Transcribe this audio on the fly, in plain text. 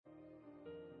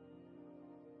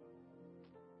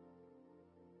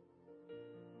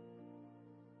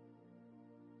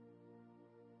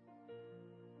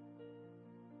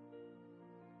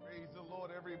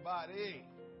Lord, everybody.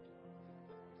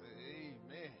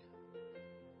 Amen.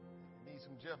 Need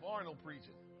some Jeff Arnold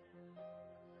preaching.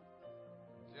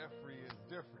 Jeffrey is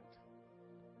different.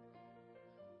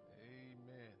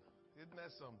 Amen. Isn't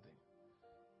that something?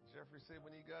 Jeffrey said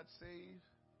when he got saved,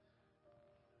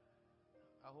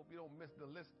 I hope you don't miss the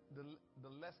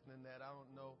lesson in that. I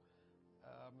don't know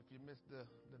if you missed the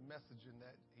message in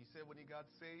that. He said when he got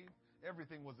saved,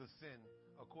 everything was a sin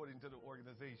according to the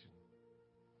organization.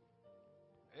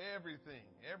 Everything,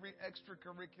 every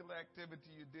extracurricular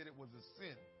activity you did, it was a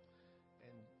sin.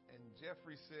 And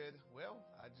Jeffrey said, well,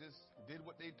 I just did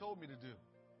what they told me to do.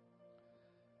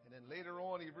 And then later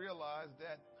on, he realized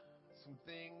that some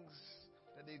things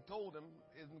that they told him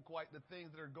isn't quite the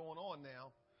things that are going on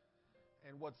now.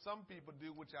 And what some people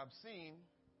do, which I've seen,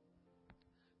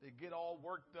 they get all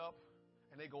worked up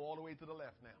and they go all the way to the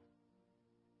left now.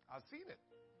 I've seen it.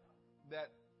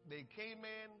 That they came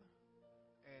in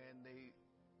and they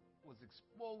was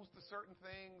exposed to certain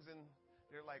things and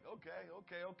they're like, okay.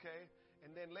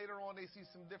 And then later on they see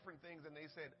some different things and they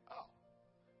said, oh.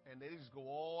 And they just go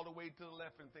all the way to the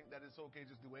left and think that it's okay,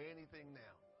 just do anything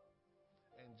now.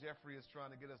 And Jeffrey is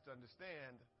trying to get us to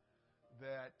understand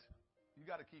that you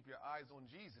got to keep your eyes on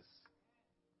Jesus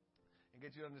and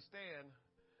get you to understand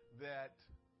that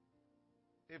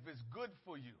if it's good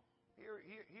for you,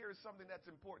 here is something that's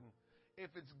important. If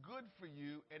it's good for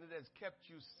you and it has kept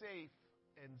you safe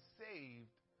and saved,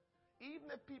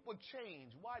 even if people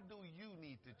change, why do you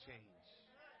need to change?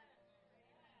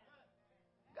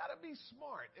 Got to be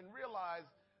smart and realize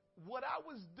what I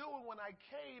was doing when I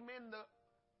came in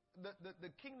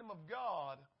the kingdom of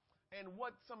God and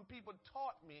what some people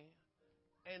taught me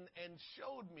and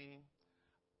showed me,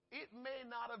 it may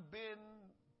not have been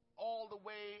all the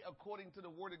way according to the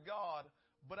Word of God,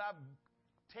 but I've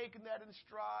taken that in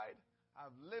stride.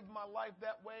 I've lived my life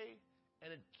that way,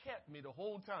 and it kept me the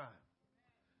whole time.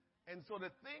 And so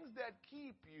the things that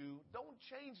keep you, don't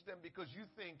change them because you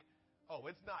think, oh,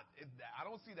 I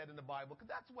don't see that in the Bible, because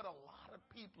that's what a lot of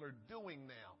people are doing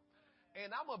now.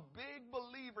 And I'm a big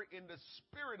believer in the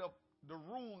spirit of the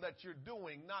rule that you're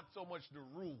doing, not so much the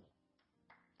rule.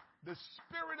 The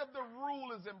spirit of the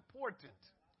rule is important.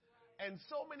 And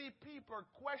so many people are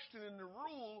questioning the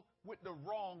rule with the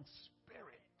wrong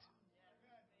spirit.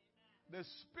 The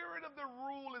spirit of the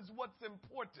rule is what's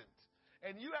important.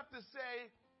 And you have to say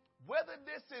whether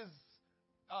this is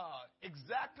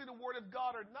exactly the Word of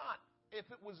God or not. If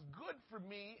it was good for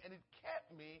me and it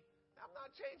kept me, I'm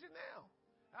not changing now.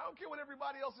 I don't care what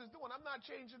everybody else is doing. I'm not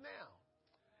changing now.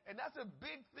 And that's a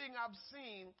big thing I've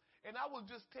seen. And I will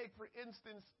just take, for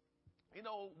instance,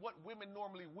 what women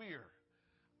normally wear.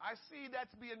 I see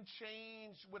that's being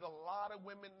changed with a lot of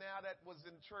women now that was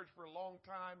in church for a long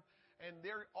time. And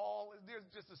there's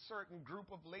just a certain group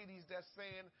of ladies that's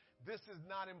saying this is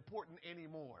not important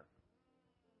anymore.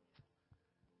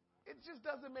 It just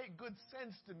doesn't make good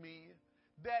sense to me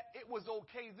that it was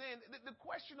okay then. The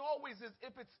question always is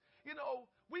if it's,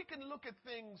 we can look at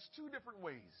things two different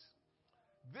ways.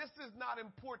 This is not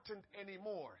important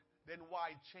anymore, then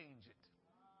why change it?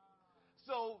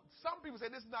 So some people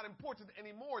say this is not important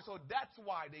anymore, so that's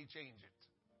why they change it.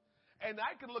 And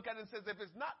I can look at it and say, if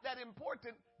it's not that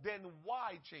important, then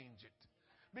why change it?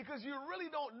 Because you really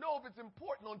don't know if it's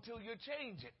important until you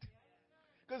change it.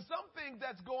 Because some things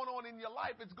that's going on in your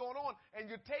life, it's going on, and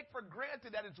you take for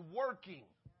granted that it's working.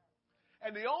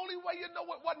 And the only way you know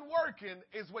it wasn't working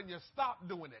is when you stop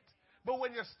doing it. But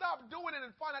when you stop doing it and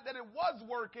find out that it was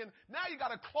working, now you got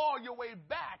to claw your way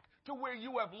back to where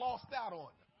you have lost out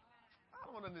on. I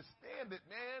don't understand it,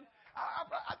 man.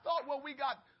 I thought when we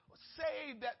got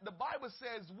saved that the Bible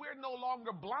says we're no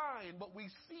longer blind, but we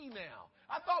see now.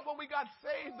 I thought when we got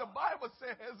saved, the Bible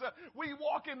says we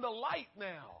walk in the light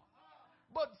now.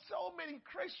 But so many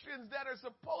Christians that are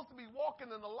supposed to be walking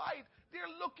in the light,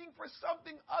 they're looking for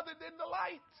something other than the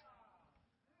light.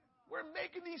 We're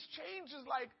making these changes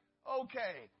like,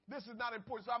 okay, this is not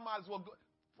important, so I might as well go.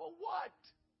 For what?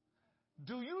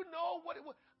 Do you know what it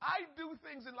was? I do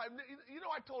things in life.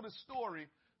 I told a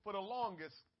story for the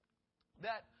longest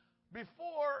that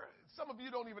before, some of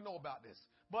you don't even know about this,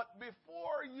 but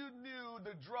before you knew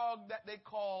the drug that they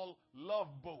call Love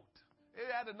Boat, it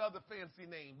had another fancy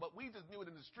name, but we just knew it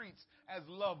in the streets as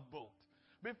Love Boat.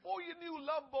 Before you knew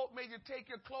Love Boat made you take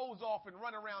your clothes off and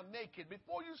run around naked,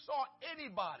 before you saw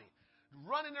anybody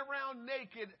running around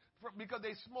naked because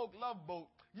they smoked Love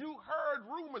Boat, you heard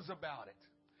rumors about it.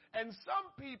 And some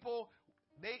people,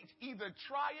 they either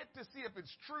try it to see if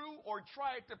it's true or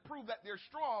try it to prove that they're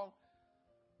strong.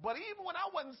 But even when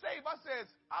I wasn't saved, I said,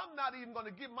 I'm not even going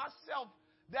to give myself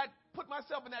put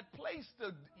myself in that place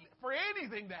for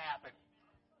anything to happen.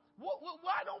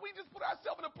 Why don't we just put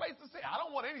ourselves in a place to say, I don't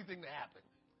want anything to happen?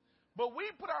 But we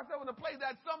put ourselves in a place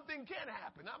that something can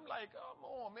happen. I'm like, come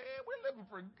on, man, we're living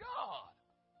for God.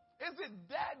 Is it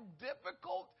that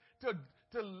difficult to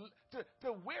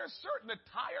wear certain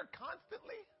attire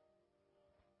constantly?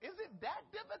 Is it that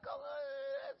difficult?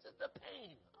 It's just the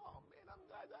pain. Oh man, I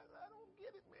don't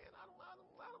get it, man.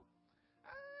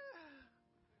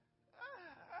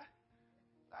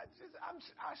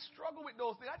 I struggle with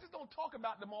those things. I just don't talk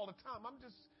about them all the time. I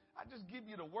just give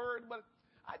you the word, but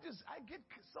I get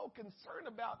so concerned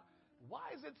about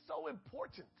why is it so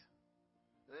important?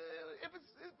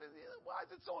 Why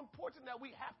is it so important that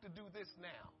we have to do this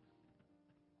now?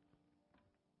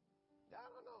 I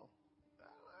don't know. I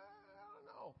don't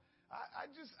know. I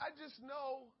just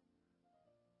know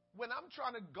when I'm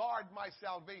trying to guard my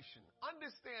salvation,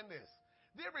 understand this.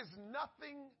 There is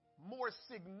nothing more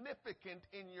significant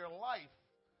in your life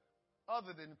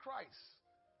other than Christ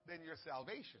than your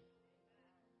salvation.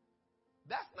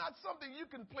 That's not something you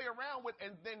can play around with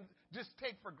and then just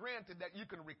take for granted that you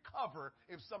can recover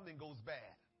if something goes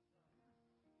bad.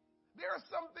 There are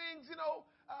some things,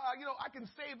 I can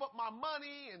save up my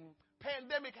money and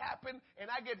pandemic happened and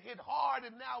I get hit hard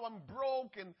and now I'm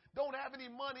broke and don't have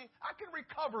any money. I can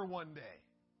recover one day.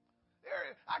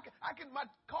 My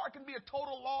car can be a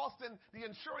total loss and the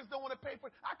insurance don't want to pay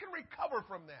for it. I can recover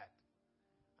from that.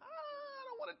 I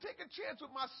don't want to take a chance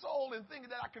with my soul and think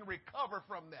that I can recover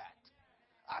from that.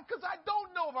 Because I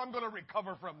don't know if I'm going to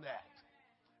recover from that.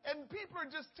 And people are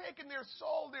just taking their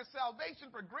soul, their salvation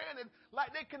for granted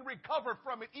like they can recover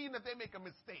from it even if they make a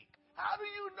mistake. How do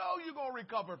you know you're going to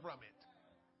recover from it?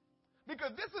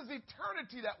 Because this is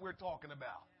eternity that we're talking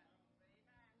about.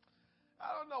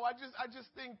 I don't know. I just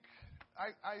think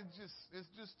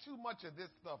it's just too much of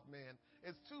this stuff, man.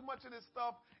 It's too much of this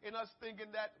stuff in us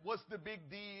thinking that what's the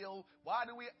big deal? Why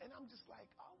do we? And I'm just like,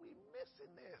 are we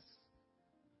missing this?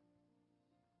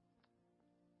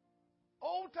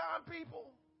 Old time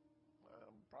people,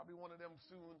 probably one of them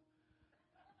soon.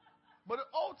 But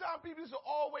old time people used to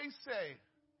always say,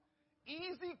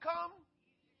 easy come.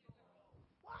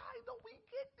 Why don't we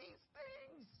get these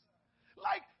things?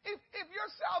 Like, if your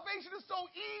salvation is so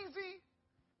easy,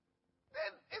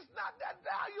 then it's not that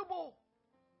valuable.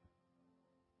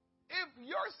 If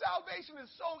your salvation is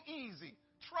so easy,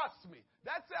 trust me,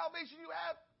 that salvation you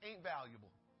have ain't valuable.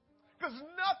 Because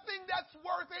nothing that's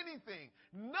worth anything,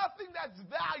 nothing that's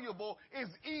valuable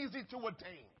is easy to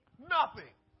attain.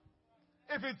 Nothing.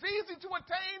 If it's easy to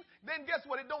attain, then guess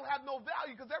what? It don't have no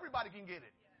value because everybody can get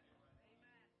it.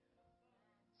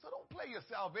 So don't play your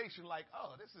salvation like,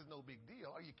 oh, this is no big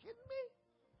deal. Are you kidding me?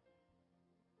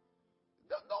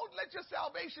 Don't let your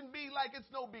salvation be like it's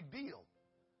no big deal.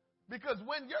 Because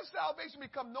when your salvation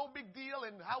becomes no big deal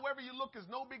and however you look is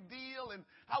no big deal and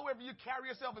however you carry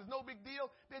yourself is no big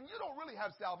deal, then you don't really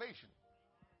have salvation.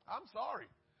 I'm sorry.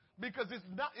 Because it's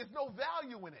no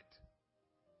value in it.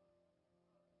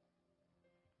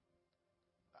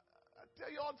 I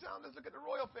tell you all the time, let's look at the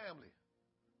royal family.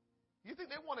 You think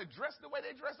they want to dress the way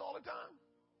they dress all the time?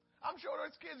 I'm sure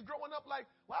those kids growing up like,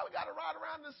 why we got to ride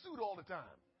around in a suit all the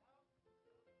time?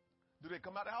 Do they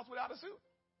come out of the house without a suit?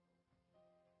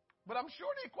 But I'm sure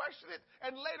they question it,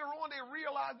 and later on they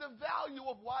realize the value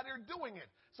of why they're doing it.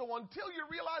 So until you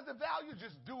realize the value,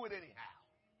 just do it anyhow.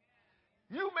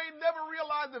 You may never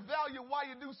realize the value why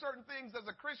you do certain things as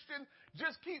a Christian.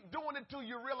 Just keep doing it till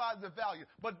you realize the value.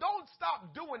 But don't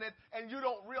stop doing it and you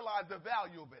don't realize the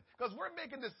value of it. Because we're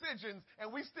making decisions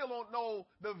and we still don't know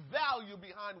the value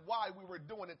behind why we were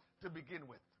doing it to begin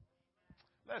with.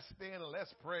 Let's stand and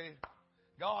let's pray.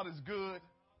 God is good.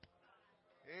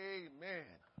 Amen.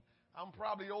 I'm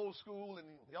probably old school, and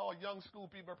y'all young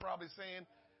school people are probably saying,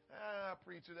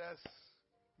 preacher,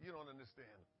 you don't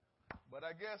understand. But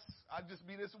I guess I'll just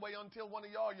be this way until one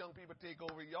of y'all young people take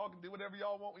over. Y'all can do whatever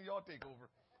y'all want when y'all take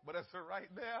over. But as for right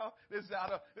now, this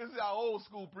is our old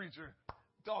school preacher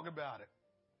talk about it.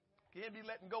 Can't be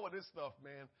letting go of this stuff,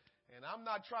 man. And I'm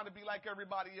not trying to be like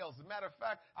everybody else. As a matter of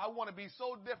fact, I want to be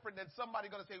so different that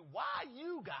somebody's going to say, why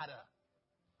you gotta?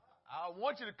 I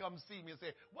want you to come see me and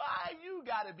say, why you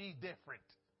got to be different?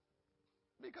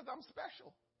 Because I'm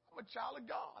special. I'm a child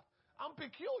of God. I'm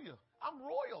peculiar. I'm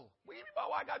royal. What do you mean by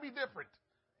why I got to be different?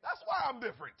 That's why I'm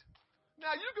different.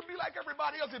 Now, you can be like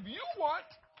everybody else if you want,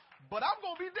 but I'm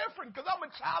going to be different because I'm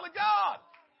a child of God.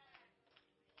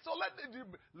 So look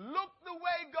the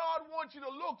way God wants you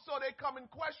to look so they come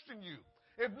and question you.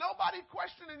 If nobody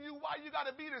questioning you why you got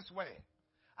to be this way,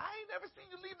 I ain't never seen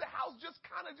you leave the house just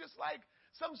kind of just like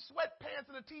some sweatpants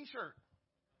and a T-shirt.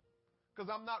 Because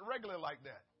I'm not regular like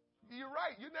that. You're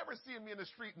right. You're never seeing me in the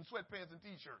street in sweatpants and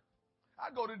T-shirt.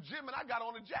 I go to the gym and I got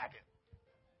on a jacket,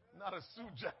 not a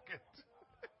suit jacket.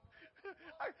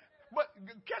 But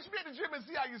catch me at the gym and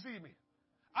see how you see me.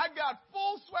 I got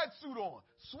full sweatsuit on.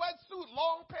 Sweatsuit,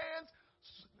 long pants,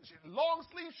 long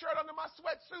sleeve shirt under my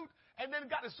sweatsuit, and then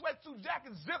got the sweatsuit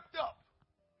jacket zipped up.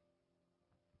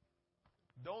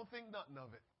 Don't think nothing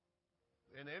of it.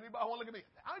 And anybody want to look at me,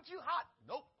 aren't you hot?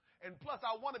 Nope. And plus,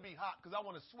 I want to be hot because I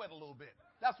want to sweat a little bit.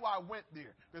 That's why I went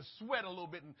there, to sweat a little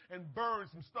bit and burn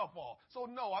some stuff off. So,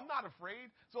 no, I'm not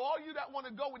afraid. So all you that want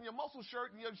to go in your muscle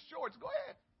shirt and your shorts, go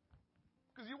ahead.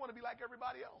 Because you want to be like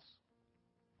everybody else.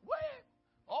 Go ahead.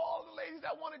 All the ladies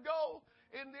that want to go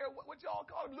in there, what y'all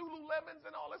call them, Lululemons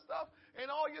and all that stuff,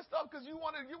 and all your stuff because you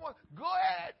want, go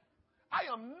ahead. I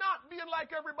am not being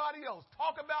like everybody else.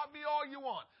 Talk about me all you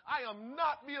want. I am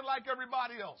not being like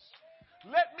everybody else.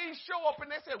 Let me show up.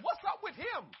 And they say, what's up with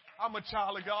him? I'm a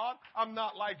child of God. I'm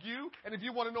not like you. And if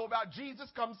you want to know about Jesus,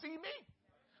 come see me.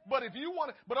 But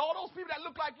all those people that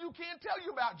look like you can't tell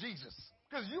you about Jesus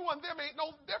because you and them ain't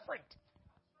no different.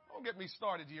 Don't get me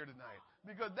started here tonight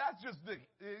because that's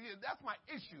my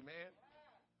issue, man.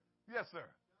 Yes, sir.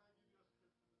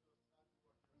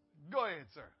 Go ahead,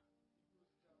 sir.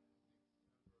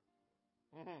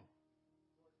 Mm-hmm.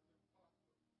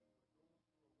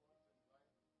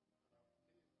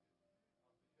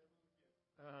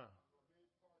 Uh-huh.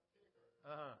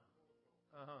 Uh-huh.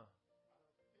 Uh-huh.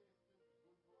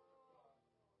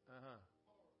 Uh-huh.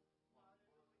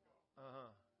 Uh-huh.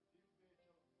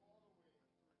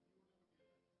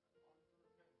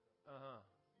 Uh-huh.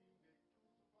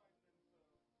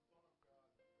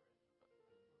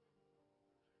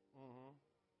 Mm-hmm.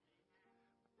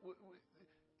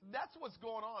 That's what's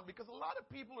going on because a lot of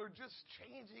people are just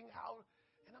changing how,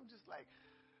 and I'm just like,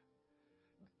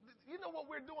 you know what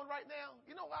we're doing right now?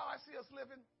 You know how I see us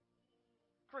living?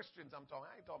 Christians, I'm talking.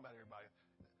 I ain't talking about everybody.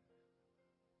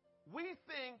 We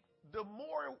think the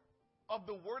more of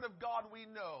the Word of God we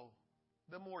know,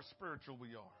 the more spiritual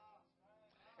we are.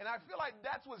 And I feel like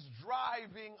that's what's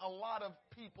driving a lot of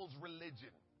people's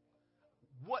religion,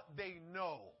 what they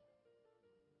know.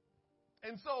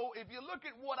 And so if you look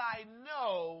at what I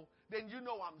know, then you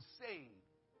know I'm saved.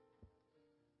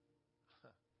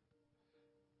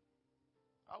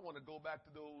 I want to go back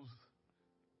to those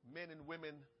men and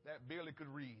women that barely could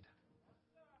read.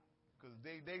 Because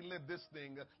they live this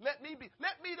thing. Let me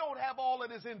don't have all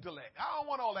of this intellect. I don't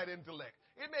want all that intellect.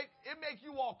 It make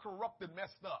you all corrupt and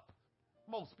messed up.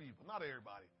 Most people, not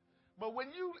everybody. But when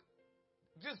you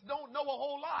just don't know a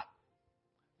whole lot,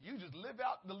 you just live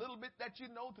out the little bit that you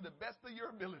know to the best of your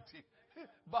ability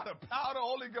by the power of the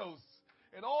Holy Ghost.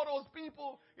 And all those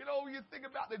people, you think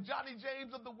about the Johnny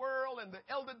James of the world and the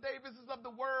Elder Davises of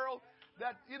the world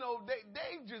that,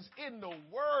 they just in the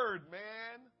Word,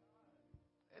 man.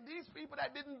 And these people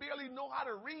that didn't barely know how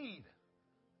to read,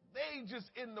 they just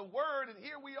in the Word. And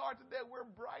here we are today. We're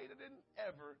brighter than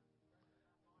ever.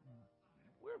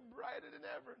 We're brighter than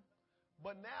ever.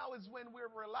 But now is when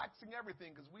we're relaxing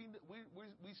everything because we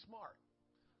smart.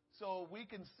 So we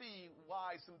can see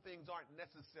why some things aren't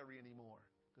necessary anymore.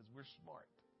 Because we're smart.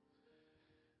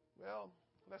 Well,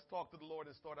 let's talk to the Lord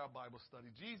and start our Bible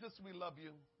study. Jesus, we love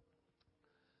you.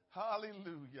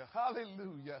 Hallelujah,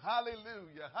 hallelujah,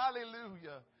 hallelujah,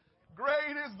 hallelujah.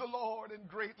 Great is the Lord and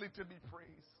greatly to be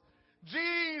praised.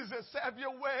 Jesus, have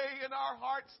your way in our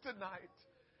hearts tonight.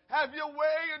 Have your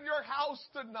way in your house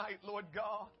tonight, Lord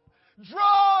God.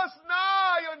 Draw us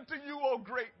nigh unto you, O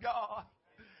great God.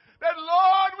 That,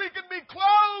 Lord, we can be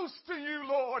close to you,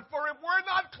 Lord. For if we're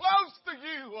not close to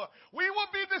you, we will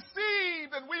be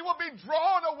deceived and we will be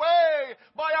drawn away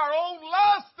by our own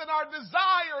lust and our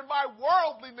desire and by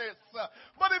worldliness.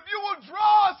 But if you will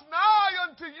draw us nigh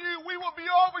unto you, we will be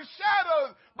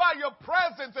overshadowed by your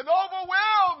presence and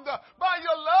overwhelmed by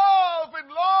your love. And,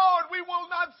 Lord, we will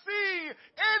not see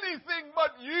anything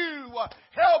but you.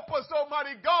 Help us,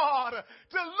 Almighty God,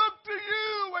 to look to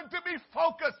you and to be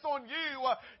focused on you,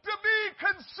 to be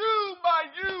consumed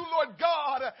by you, Lord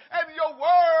God, and your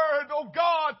word, oh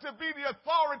God, to be the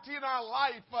authority in our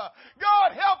life.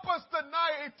 God, help us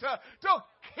tonight to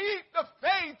keep the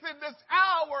faith in this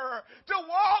hour, to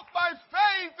walk by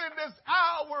faith in this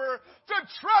hour, to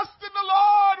trust in the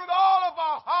Lord with all of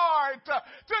our heart,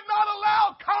 to not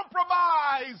allow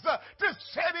compromise to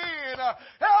set in.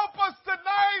 Help us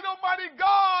tonight, Almighty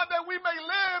God, that we may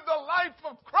live the life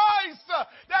of Christ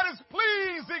that is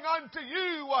pleasing unto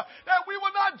you, that we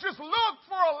will not just look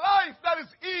for a life that is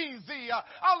easy,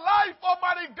 a life,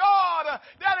 Almighty God,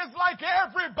 that is like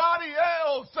everybody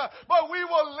else, but we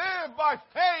will live by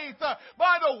faith,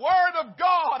 by the word of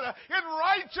God, in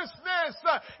righteousness,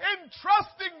 in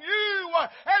trusting you,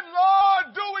 and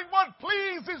Lord, doing what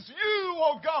pleases you,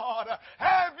 oh God.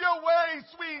 Have your way,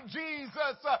 sweet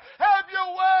Jesus. Have your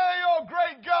way, oh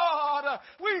great God.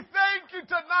 We thank you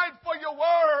tonight for your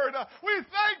word. We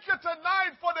thank you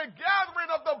tonight for the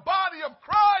gathering of the body of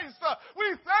Christ.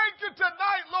 We thank you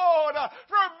tonight, Lord,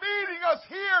 for meeting us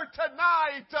here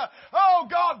tonight. Oh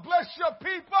God, bless your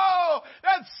people,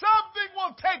 that something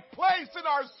will take place in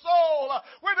our soul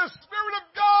where the Spirit of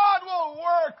God will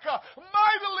work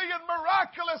mightily and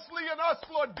miraculously in us,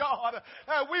 Lord God.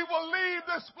 And we will leave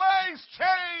this place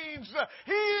changed,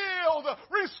 healed,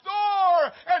 restored,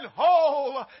 and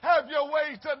whole. Have your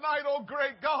way tonight, oh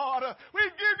great God. We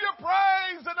give you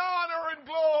praise and honor and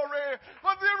glory,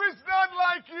 for there is none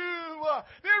like you.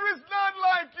 There is none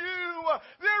like you.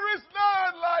 There is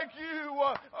none like you.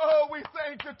 Oh, we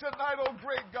thank you tonight, oh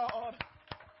great God.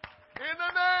 In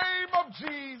the name of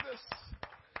Jesus.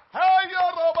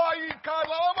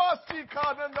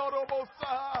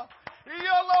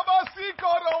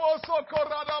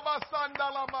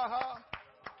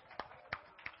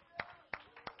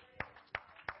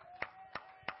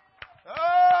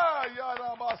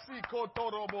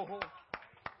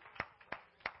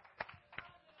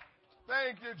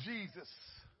 Thank you, Jesus.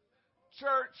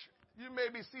 Church, you may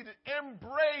be seated.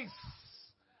 Embrace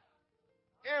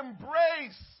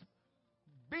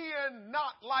being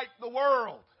not like the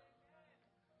world.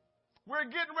 We're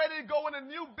getting ready to go in a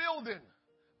new building,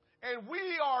 and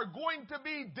we are going to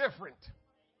be different.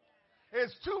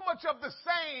 It's too much of the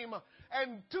same,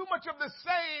 and too much of the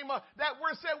same that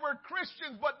we're saying we're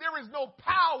Christians, but there is no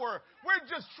power. We're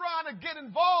just trying to get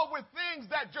involved with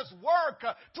things that just work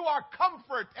to our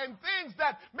comfort, and things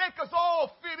that make us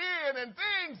all fit in, and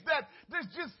things that there's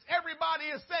just everybody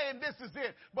is saying this is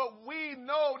it. But we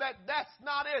know that that's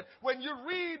not it. When you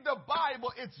read the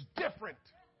Bible, it's different.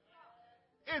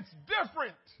 It's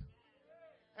different.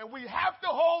 And we have to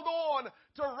hold on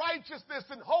to righteousness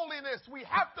and holiness. We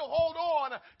have to hold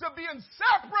on to being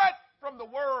separate from the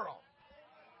world.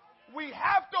 We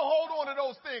have to hold on to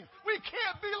those things. We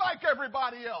can't be like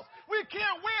everybody else. We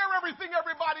can't wear everything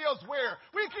everybody else wears.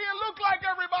 We can't look like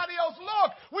everybody else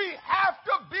look. We have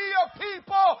to be a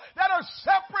people that are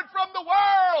separate from the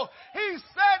world. He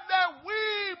said that we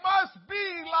must be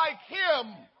like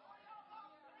Him.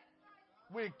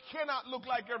 We cannot look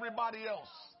like everybody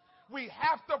else. We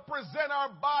have to present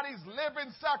our bodies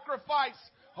living sacrifice,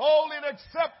 holy and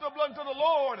acceptable unto the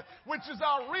Lord, which is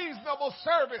our reasonable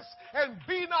service. And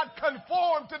be not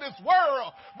conformed to this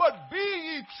world, but be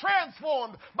ye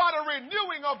transformed by the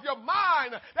renewing of your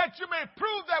mind, that you may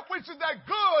prove that which is that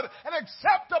good and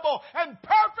acceptable and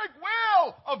perfect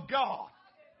will of God.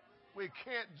 We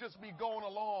can't just be going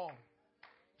along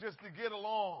just to get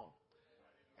along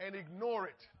and ignore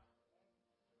it.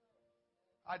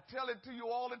 I tell it to you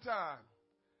all the time.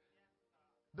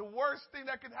 The worst thing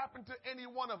that can happen to any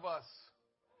one of us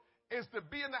is to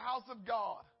be in the house of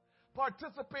God,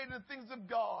 participate in the things of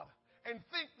God, and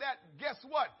think that, guess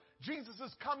what? Jesus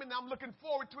is coming, I'm looking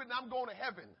forward to it, and I'm going to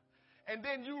heaven. And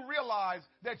then you realize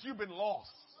that you've been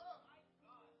lost.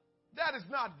 That is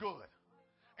not good.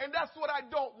 And that's what I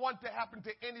don't want to happen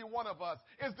to any one of us,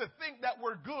 is to think that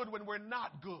we're good when we're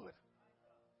not good.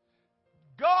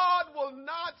 God will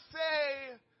not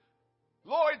say,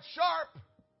 Lloyd Sharp,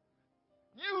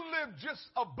 you live just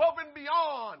above and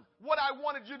beyond what I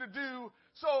wanted you to do,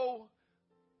 so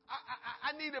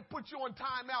I need to put you on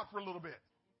timeout for a little bit.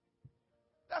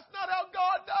 That's not how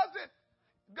God does it.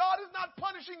 God is not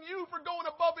punishing you for going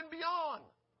above and beyond.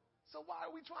 So why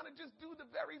are we trying to just do the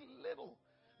very little,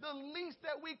 the least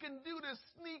that we can do to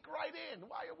sneak right in?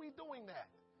 Why are we doing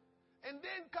that? And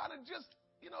then kind of just,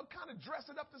 kind of dress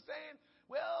it up to saying,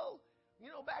 well,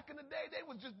 back in the day, they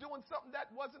was just doing something that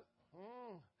wasn't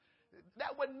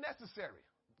necessary.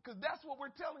 Because that's what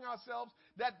we're telling ourselves,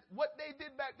 that what they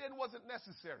did back then wasn't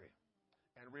necessary.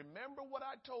 And remember what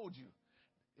I told you.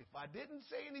 If I didn't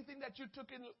say anything that you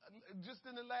took in just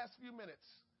in the last few minutes,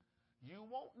 you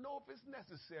won't know if it's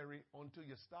necessary until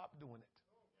you stop doing it.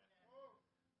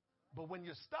 But when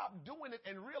you stop doing it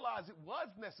and realize it was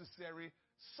necessary,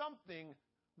 something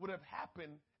would have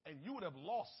happened and you would have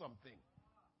lost something.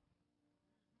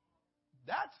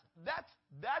 That's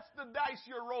the dice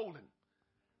you're rolling.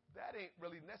 That ain't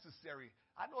really necessary.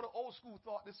 I know the old school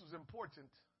thought this was important,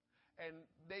 and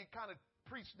they kind of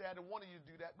preached that and wanted you to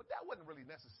do that, but that wasn't really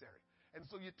necessary. And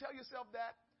so you tell yourself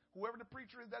that, whoever the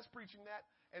preacher is that's preaching that,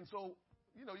 and so,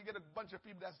 you get a bunch of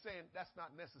people that's saying that's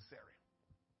not necessary.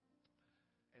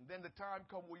 And then the time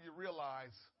comes where you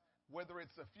realize, whether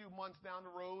it's a few months down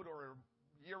the road or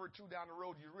year or two down the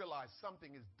road, you realize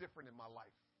something is different in my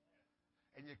life.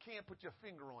 And you can't put your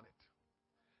finger on it.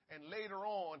 And later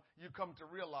on, you come to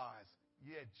realize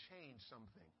you had changed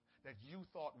something that you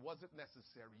thought wasn't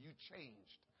necessary. You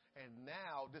changed. And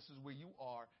now this is where you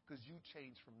are because you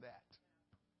changed from that.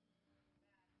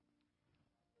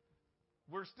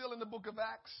 We're still in the book of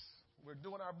Acts. We're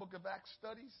doing our book of Acts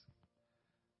studies.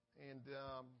 And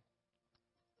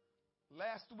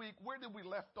last week, where did we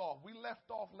left off? We left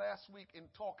off last week in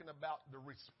talking about the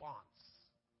response.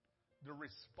 The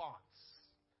response.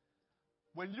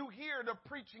 When you hear the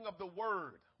preaching of the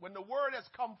word, when the word has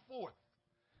come forth,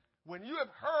 when you have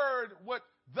heard what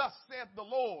thus saith the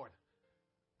Lord,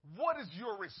 what is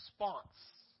your response?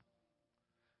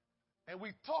 And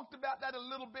we talked about that a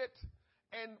little bit.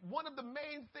 And one of the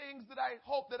main things that I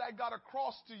hope that I got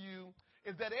across to you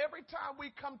is that every time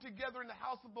we come together in the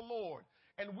house of the Lord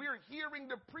and we're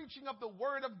hearing the preaching of the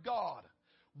word of God,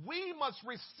 we must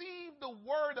receive the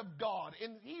word of God.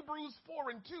 In Hebrews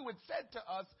 4:2, it said to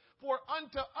us, for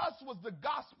unto us was the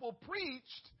gospel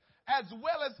preached as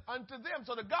well as unto them.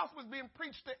 So the gospel is being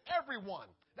preached to everyone.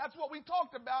 That's what we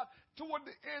talked about toward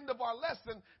the end of our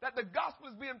lesson, that the gospel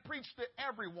is being preached to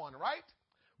everyone, right?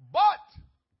 But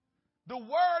the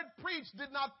word preached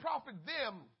did not profit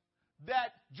them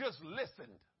that just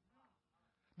listened.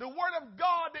 The word of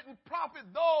God didn't profit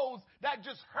those that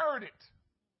just heard it.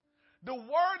 The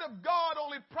word of God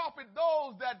only profit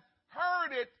those that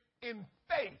heard it in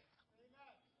faith.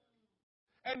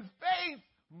 And faith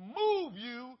move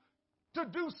you to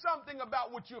do something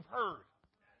about what you've heard.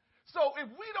 So if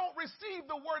we don't receive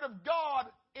the word of God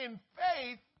in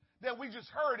faith, then we just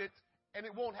heard it and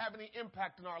it won't have any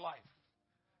impact in our life.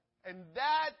 And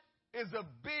that is a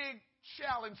big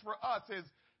challenge for us, is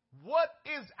what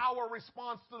is our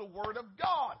response to the word of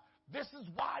God? This is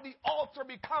why the altar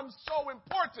becomes so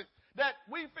important, that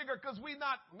we figure because we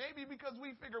not,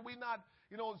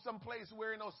 someplace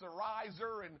where, it's a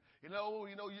riser and,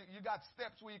 you got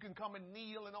steps where you can come and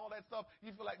kneel and all that stuff.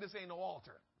 You feel like this ain't no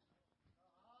altar.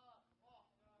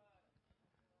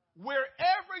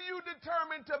 Wherever you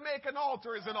determine to make an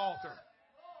altar is an altar.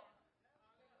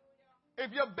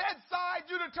 If your bedside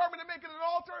you determine to make it an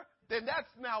altar, then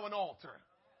that's now an altar.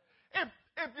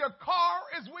 If your car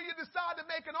is where you decide to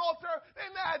make an altar,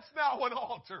 then that's now an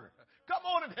altar. Come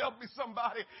on and help me,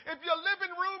 somebody. If your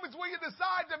living room is where you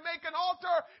decide to make an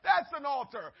altar, that's an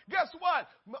altar. Guess what?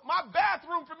 My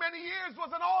bathroom for many years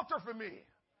was an altar for me.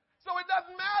 So it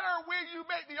doesn't matter where you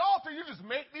make the altar, you just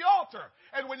make the altar.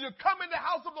 And when you come in the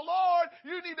house of the Lord,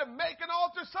 you need to make an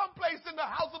altar someplace in the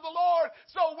house of the Lord.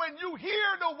 So when you hear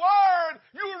the word,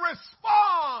 you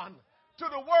respond to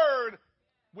the word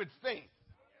with faith.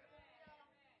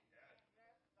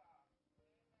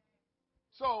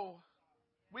 So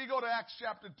we go to Acts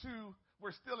chapter 2.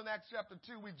 We're still in Acts chapter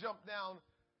 2. We jump down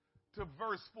to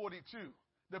verse 42.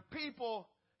 The people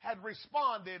had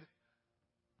responded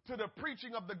to the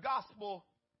preaching of the gospel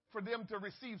for them to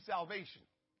receive salvation.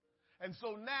 And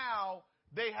so now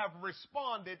they have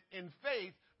responded in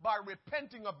faith by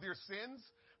repenting of their sins,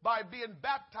 by being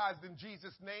baptized in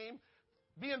Jesus' name,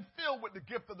 being filled with the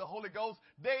gift of the Holy Ghost.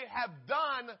 They have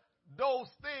done those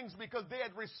things because they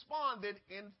had responded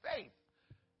in faith.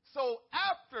 So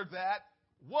after that,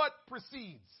 what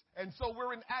proceeds? And so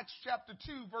we're in Acts chapter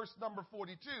 2, verse number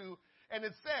 42, and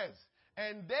it says,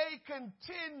 and they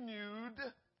continued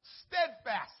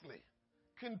steadfastly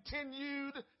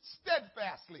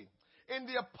in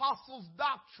the apostles'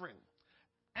 doctrine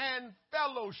and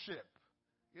fellowship.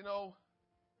 I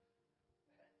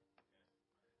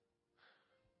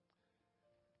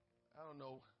don't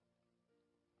know.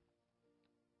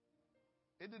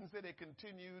 It didn't say they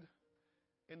continued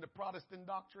in the Protestant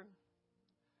doctrine.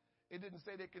 It didn't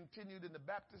say they continued in the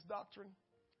Baptist doctrine.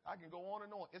 I can go on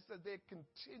and on. It says they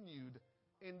continued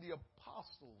in the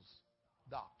apostles'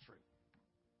 doctrine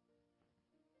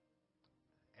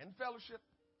and fellowship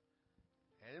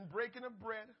and in breaking of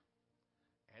bread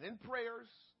and in prayers.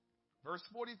 Verse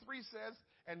 43 says,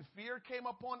 and fear came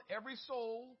upon every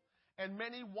soul, and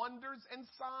many wonders and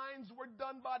signs were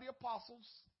done by the apostles,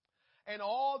 and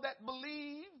all that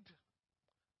believed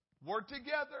were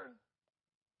together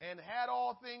and had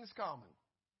all things common.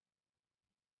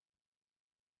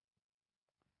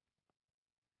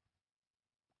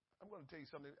 I'm going to tell you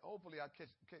something. Hopefully I get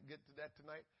to that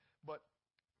tonight. But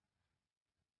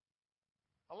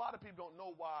a lot of people don't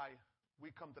know why we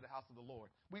come to the house of the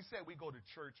Lord. We say we go to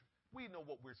church. We know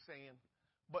what we're saying.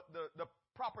 But the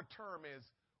proper term is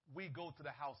we go to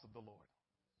the house of the Lord.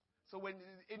 So when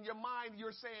in your mind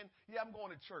you're saying, yeah, I'm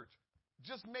going to church,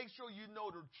 just make sure you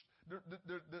know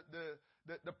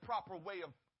the proper way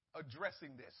of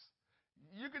addressing this.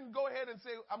 You can go ahead and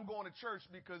say, I'm going to church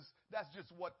because that's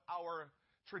just what our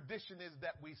tradition is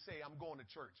that we say, I'm going to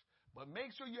church. But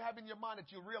make sure you have in your mind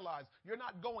that you realize you're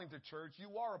not going to church.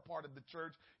 You are a part of the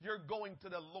church. You're going to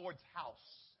the Lord's house.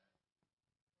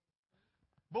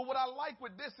 But what I like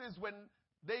with this is when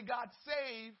they got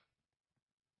saved,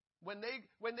 when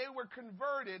they were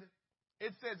converted,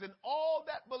 it says, and all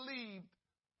that believed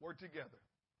were together.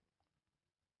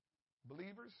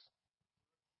 Believers,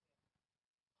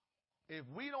 if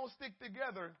we don't stick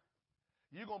together,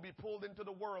 you're going to be pulled into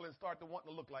the world and start to want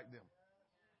to look like them.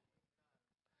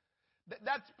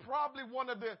 That's probably one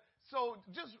of the, so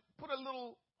just put a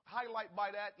little highlight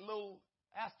by that, little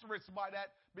asterisk by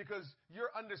that, because you're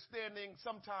understanding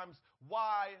sometimes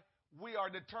why we are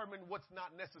determined what's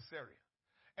not necessary.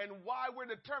 And why we're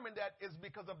determined that is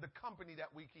because of the company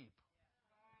that we keep.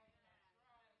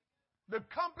 The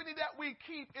company that we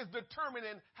keep is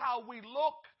determining how we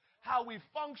look, how we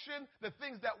function, the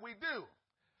things that we do.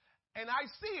 And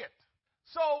I see it.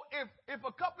 So if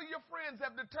a couple of your friends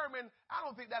have determined, I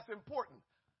don't think that's important,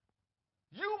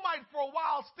 you might for a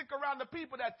while stick around the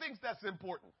people that thinks that's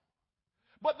important.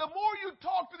 But the more you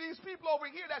talk to these people over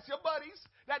here, that's your buddies,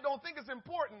 that don't think it's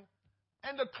important,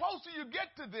 and the closer you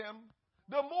get to them,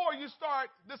 the more you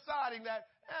start deciding that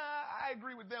I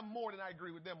agree with them more than I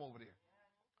agree with them over there.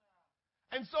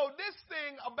 And so this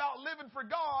thing about living for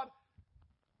God,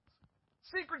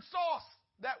 secret sauce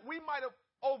that we might have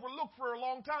overlooked for a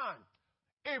long time.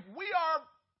 If we are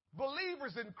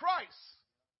believers in Christ,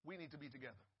 we need to be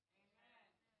together.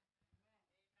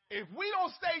 If we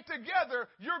don't stay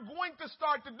together, you're going to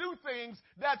start to do things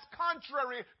that's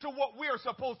contrary to what we are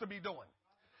supposed to be doing.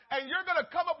 And you're going to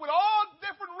come up with all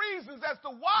different reasons as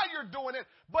to why you're doing it,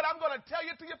 but I'm going to tell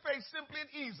you to your face simply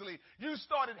and easily, you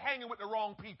started hanging with the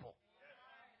wrong people.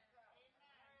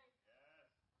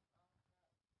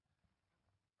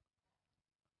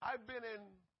 I've been in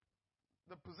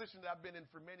the position that I've been in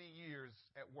for many years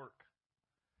at work.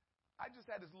 I just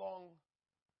had this long,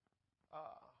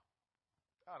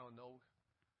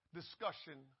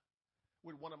 discussion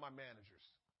with one of my managers.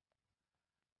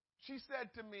 She said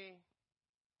to me,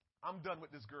 I'm done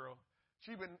with this girl.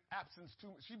 She's been absent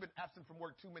from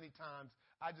work too many times.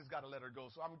 I just got to let her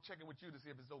go. So I'm checking with you to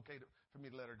see if it's okay for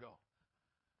me to let her go.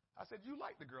 I said, you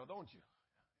like the girl, don't you?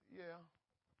 Yeah.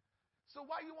 So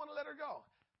why you want to let her go?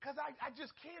 Because I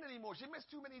just can't anymore. She missed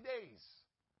too many days.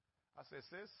 I said,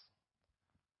 sis,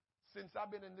 since I've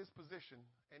been in this position,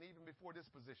 and even before this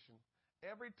position,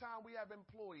 every time we have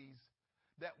employees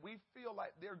that we feel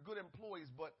like they're good employees,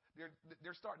 but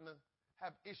they're starting to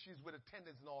have issues with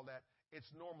attendance and all that,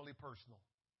 it's normally personal.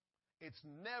 It's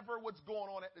never what's going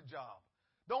on at the job.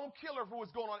 Don't kill her for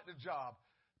what's going on at the job.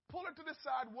 Pull her to the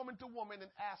side, woman to woman,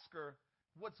 and ask her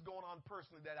what's going on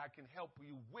personally that I can help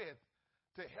you with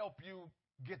to help you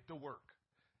get to work.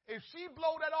 If she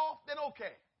blow that off, then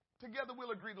okay. Together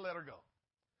we'll agree to let her go.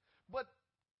 But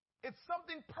it's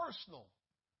something personal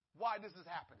why this is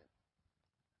happening.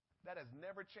 That has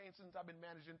never changed since I've been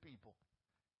managing people.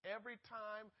 Every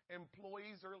time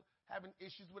employees are having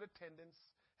issues with attendance,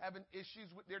 having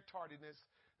issues with their tardiness,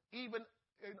 even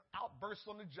an outburst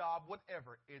on the job,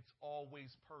 whatever, it's always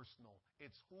personal.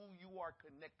 It's who you are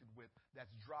connected with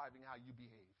that's driving how you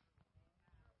behave.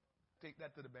 Take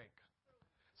that to the bank.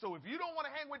 So if you don't want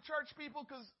to hang with church people,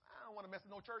 because I don't want to mess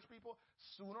with no church people,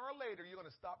 sooner or later you're going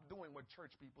to stop doing what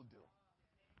church people do.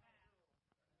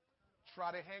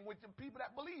 Try to hang with the people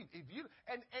that believe. If you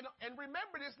and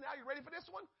remember this now, you ready for this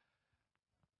one?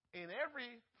 In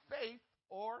every faith,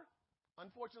 or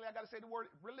unfortunately I got to say the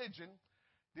word religion,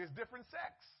 there's different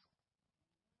sects.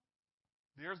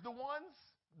 There's the ones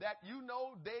that you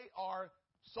know they are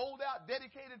sold out,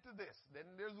 dedicated to this. Then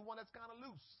there's the one that's kind of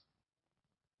loose.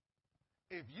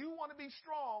 If you want to be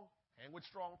strong, hang with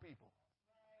strong people.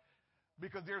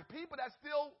 Because there's people that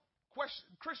still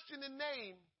Christian in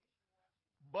name,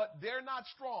 but they're not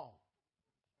strong.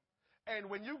 And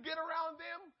when you get around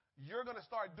them, you're going to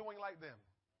start doing like them.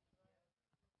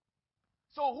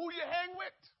 So who you hang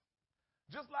with,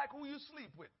 just like who you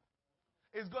sleep with,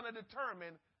 is going to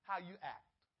determine how you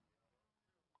act.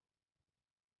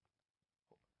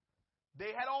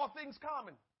 They had all things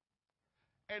common.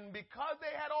 And because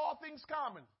they had all things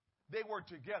common, they were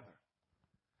together.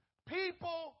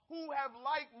 People who have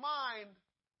like mind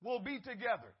will be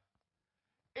together.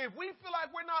 If we feel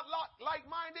like we're not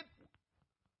like-minded,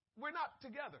 we're not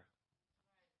together.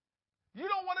 You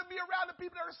don't want to be around the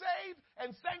people that are saved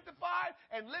and sanctified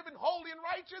and living holy and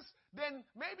righteous, then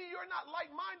maybe you're not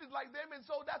like-minded like them, and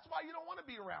so that's why you don't want to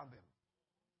be around them.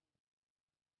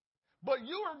 But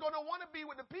you are going to want to be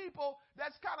with the people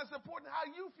that's kind of supporting how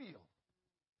you feel,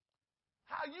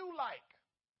 how you like.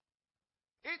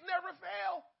 It never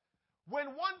failed.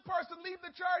 When one person leaves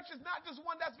the church, it's not just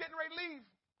one that's getting ready to leave.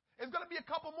 It's going to be a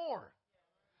couple more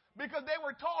because they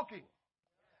were talking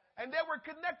and they were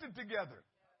connected together.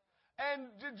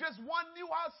 And just one knew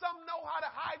how, some know how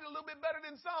to hide it a little bit better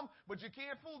than some, but you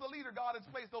can't fool the leader God has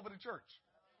placed over the church.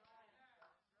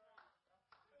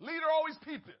 Leader always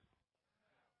peeped it.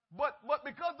 But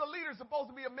because the leader is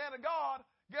supposed to be a man of God,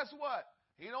 guess what?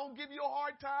 He don't give you a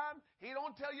hard time. He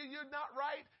don't tell you you're not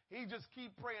right. He just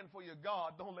keep praying for you.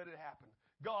 God, don't let it happen.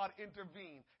 God,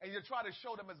 intervene. And you try to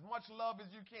show them as much love as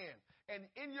you can. And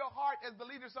in your heart as the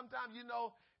leader, sometimes you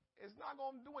know it's not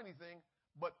going to do anything,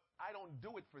 but I don't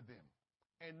do it for them.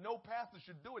 And no pastor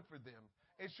should do it for them.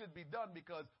 It should be done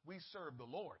because we serve the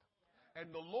Lord. And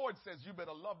the Lord says you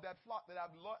better love that flock that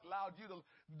I've allowed you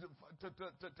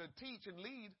to teach and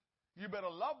lead. You better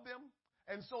love them.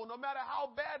 And so no matter how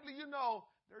badly you know,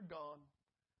 they're gone.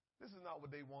 This is not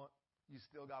what they want. You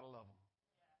still got to love them.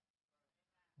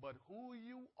 But who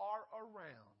you are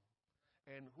around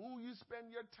and who you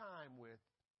spend your time with,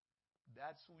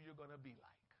 that's who you're going to be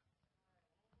like.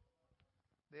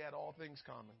 They had all things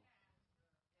common.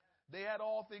 They had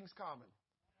all things common.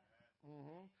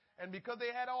 Mm-hmm. And because they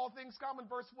had all things common,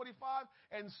 verse 45,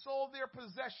 and sold their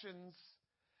possessions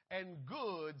and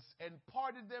goods and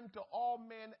parted them to all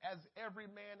men as every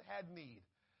man had need.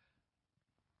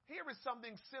 Here is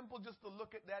something simple just to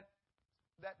look at that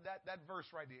verse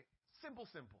right there. Simple.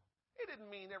 It didn't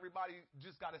mean everybody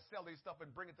just got to sell their stuff and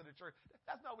bring it to the church.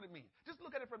 That's not what it means. Just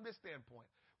look at it from this standpoint.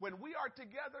 When we are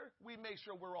together, we make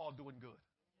sure we're all doing good.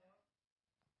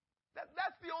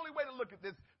 That's the only way to look at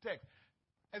this text.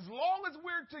 As long as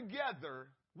we're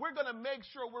together, we're going to make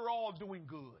sure we're all doing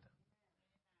good.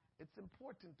 It's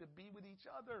important to be with each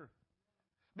other.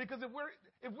 Because if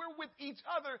we're with each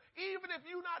other, even if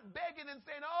you're not begging and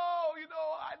saying, oh,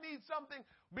 I need something,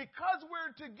 because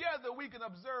we're together, we can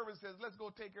observe and say, let's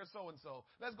go take care of so-and-so.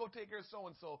 Let's go take care of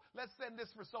so-and-so. Let's send this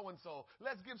for so-and-so.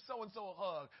 Let's give so-and-so a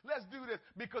hug. Let's do this.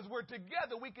 Because we're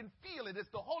together, we can feel it.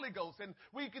 It's the Holy Ghost. And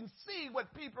we can see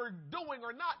what people are doing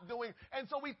or not doing.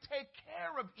 And so we take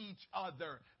care of each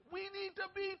other. We need to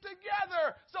be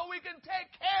together so we can take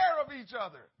care of each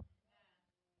other.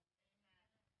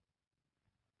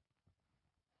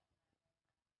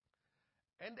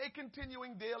 And they,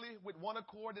 continuing daily with one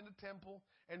accord in the temple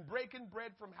and breaking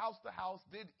bread from house to house,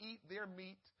 did eat their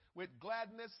meat with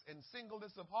gladness and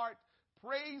singleness of heart,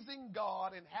 praising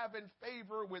God and having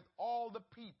favor with all the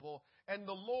people. And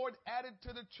the Lord added to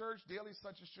the church daily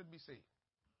such as should be saved.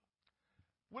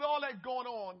 With all that going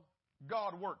on,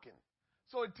 God working.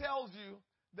 So it tells you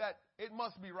that it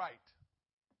must be right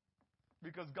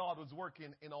because God was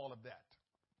working in all of that.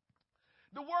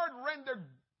 The word render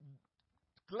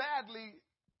gladly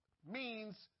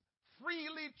means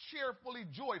freely, cheerfully,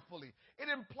 joyfully. It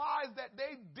implies that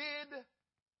they did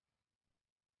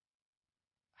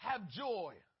have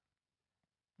joy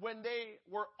when they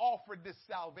were offered this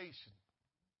salvation.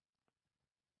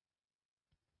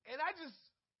 And I just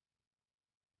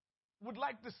would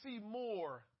like to see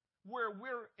more where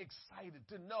we're excited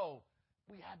to know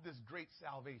we have this great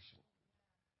salvation.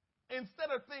 Instead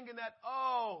of thinking that,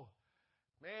 oh,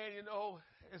 man,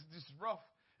 it's just rough.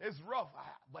 It's rough,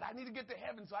 but I need to get to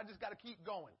heaven, so I just got to keep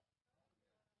going.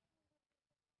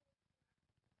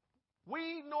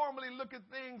 We normally look at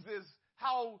things as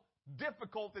how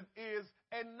difficult it is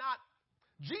and not.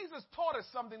 Jesus taught us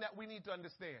something that we need to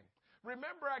understand.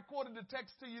 Remember, I quoted the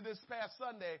text to you this past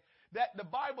Sunday that the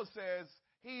Bible says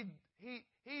he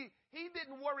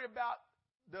didn't worry about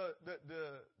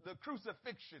the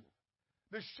crucifixion,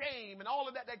 the shame, and all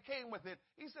of that came with it.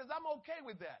 He says, I'm okay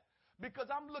with that.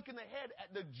 Because I'm looking ahead at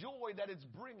the joy that it's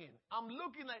bringing. I'm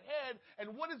looking ahead,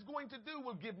 and what it's going to do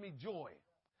will give me joy.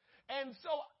 And so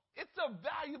it's a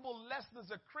valuable lesson as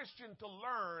a Christian to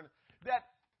learn that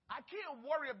I can't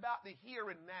worry about the here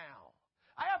and now.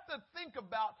 I have to think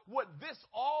about what this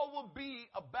all will be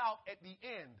about at the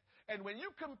end. And when you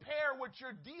compare what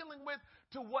you're dealing with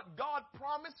to what God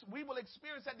promised we will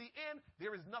experience at the end,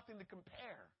 there is nothing to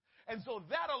compare. And so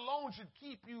that alone should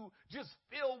keep you just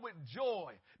filled with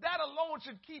joy. That alone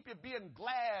should keep you being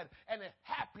glad and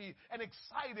happy and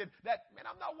excited that, man,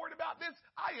 I'm not worried about this.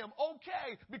 I am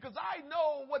okay because I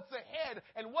know what's ahead.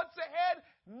 And what's ahead,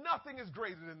 nothing is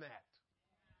greater than that.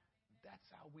 That's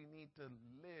how we need to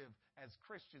live as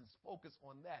Christians, focus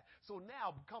on that. So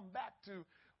now come back to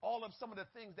all of some of the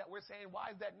things that we're saying,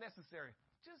 why is that necessary?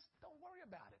 Just don't worry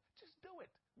about it. Just do it.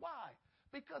 Why?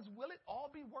 Because will it all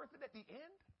be worth it at the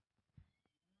end?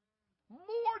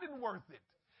 More than worth it.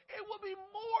 It will be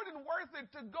more than worth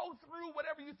it to go through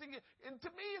whatever you think. And to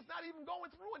me, it's not even going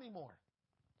through anymore.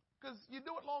 Because you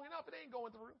do it long enough, it ain't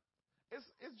going through.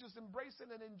 It's just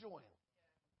embracing and enjoying.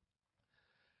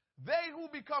 They who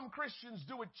become Christians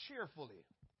do it cheerfully.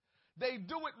 They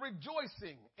do it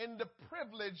rejoicing in the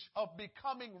privilege of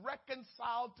becoming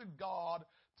reconciled to God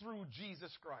through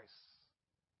Jesus Christ.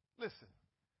 Listen,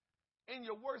 in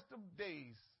your worst of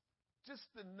days, just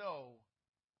to know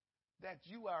that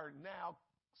you are now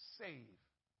saved,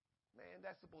 man,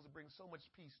 that's supposed to bring so much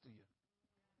peace to you.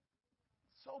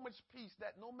 So much peace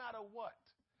that no matter what,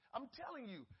 I'm telling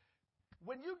you,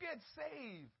 when you get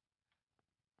saved,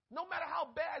 no matter how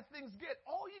bad things get,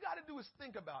 all you got to do is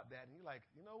think about that. And you're like,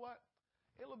 you know what?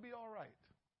 It'll be all right.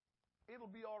 It'll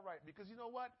be all right. Because you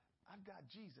know what? I've got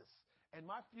Jesus. And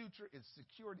my future is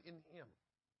secured in him.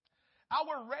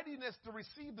 Our readiness to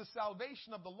receive the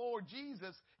salvation of the Lord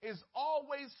Jesus is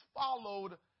always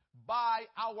followed by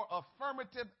our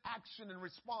affirmative action and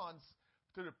response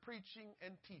to the preaching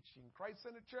and teaching.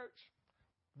 Christ-centered church,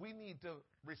 we need to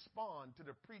respond to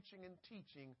the preaching and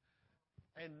teaching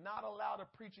and not allow the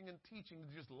preaching and teaching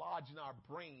to just lodge in our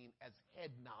brain as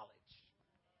head knowledge.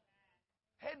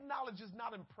 Head knowledge is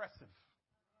not impressive.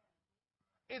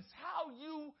 It's how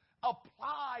you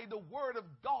apply the word of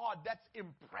God that's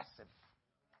impressive.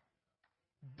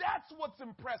 That's what's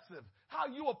impressive, how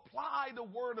you apply the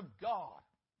word of God.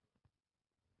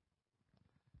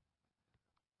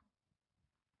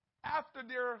 After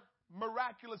their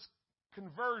miraculous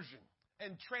conversion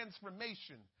and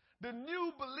transformation, the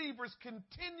new believers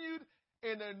continued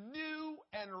in a new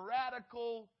and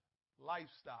radical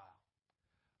lifestyle.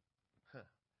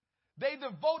 They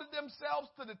devoted themselves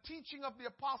to the teaching of the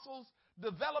apostles,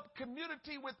 developed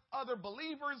community with other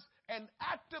believers, and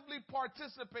actively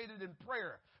participated in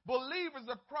prayer. Believers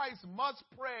of Christ must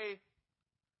pray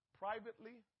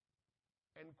privately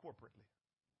and corporately.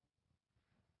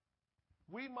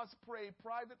 We must pray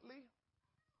privately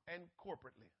and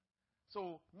corporately.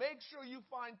 So make sure you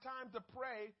find time to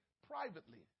pray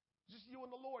privately. Just you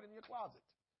and the Lord in your closet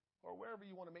or wherever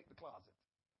you want to make the closet.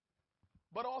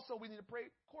 But also we need to pray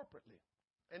corporately.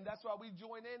 And that's why we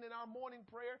join in our morning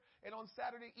prayer. And on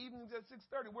Saturday evenings at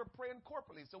 6:30, we're praying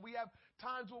corporately. So we have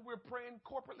times where we're praying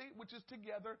corporately, which is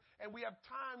together. And we have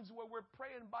times where we're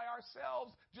praying by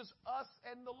ourselves, just us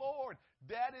and the Lord.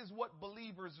 That is what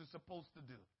believers are supposed to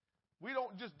do. We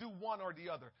don't just do one or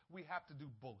the other. We have to do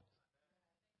both.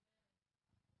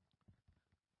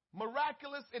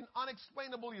 Miraculous and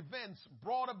unexplainable events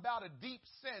brought about a deep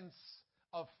sense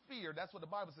of fear. That's what the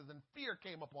Bible says. And fear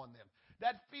came upon them.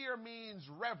 That fear means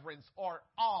reverence or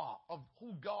awe of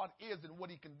who God is and what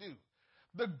he can do.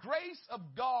 The grace of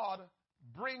God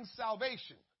brings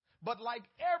salvation. But like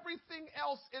everything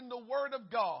else in the word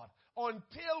of God,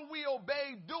 until we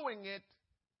obey doing it,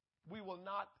 we will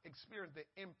not experience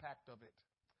the impact of it.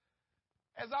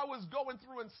 As I was going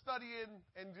through and studying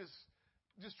and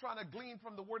just trying to glean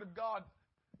from the word of God,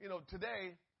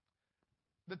 today,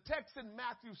 the text in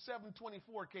Matthew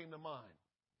 7:24 came to mind.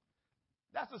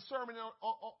 That's a sermon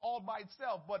all by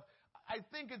itself, but I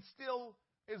think it still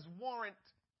is warrant,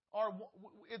 or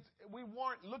we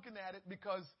warrant looking at it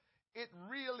because it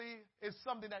really is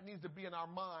something that needs to be in our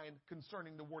mind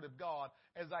concerning the word of God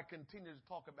as I continue to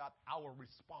talk about our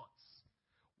response.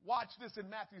 Watch this in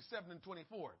Matthew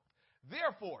 7:24.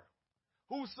 Therefore,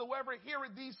 whosoever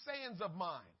heareth these sayings of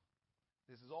mine,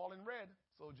 this is all in red,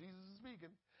 so Jesus is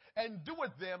speaking, and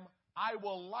doeth them, I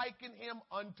will liken him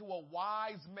unto a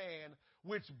wise man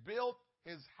which built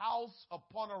his house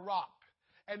upon a rock.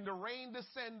 And the rain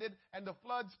descended, and the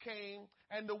floods came,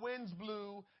 and the winds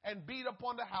blew, and beat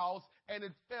upon the house, and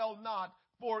it fell not,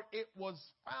 for it was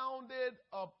founded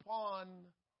upon,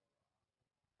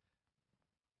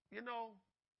 maybe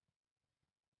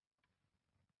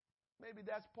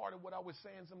that's part of what I was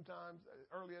saying sometimes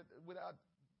earlier without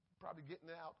probably getting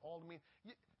it out all the meaning.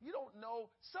 You don't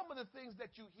know some of the things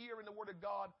that you hear in the Word of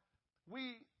God.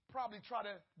 We probably try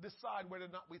to decide whether or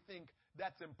not we think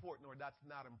that's important or that's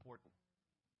not important.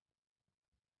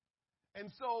 And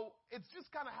so it's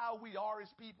just kind of how we are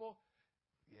as people.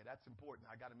 Yeah, that's important.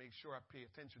 I got to make sure I pay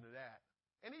attention to that.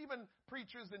 And even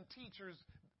preachers and teachers,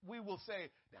 we will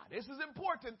say, now this is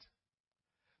important.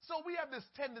 So we have this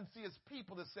tendency as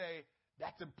people to say,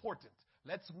 that's important.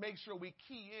 Let's make sure we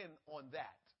key in on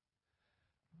that.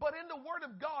 But in the Word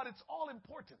of God, it's all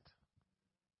important.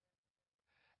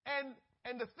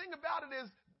 And the thing about it is,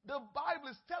 the Bible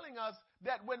is telling us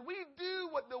that when we do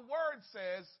what the Word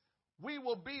says, we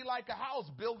will be like a house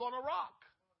built on a rock.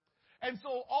 And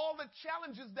so all the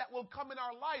challenges that will come in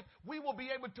our life, we will be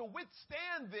able to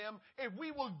withstand them if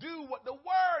we will do what the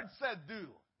Word said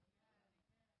do.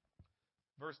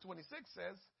 Verse 26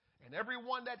 says, and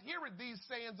everyone that heareth these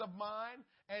sayings of mine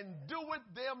and doeth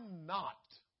them not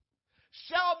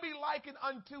shall be likened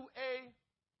unto a.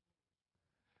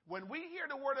 When we hear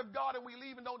the word of God and we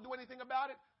leave and don't do anything about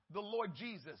it, the Lord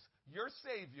Jesus, your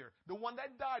Savior, the one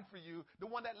that died for you, the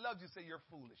one that loves you, say you're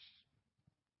foolish.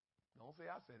 Don't say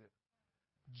I said it.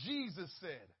 Jesus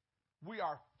said we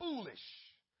are foolish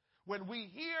when we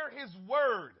hear his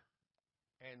word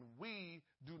and we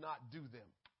do not do them.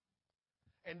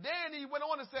 And then he went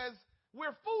on and says,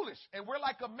 we're foolish and we're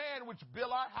like a man which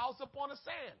built our house upon a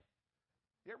sand.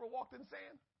 You ever walked in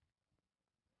sand?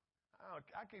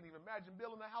 I can't even imagine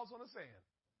building a house on the sand.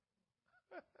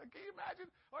 Can you imagine?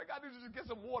 All you got to do is just get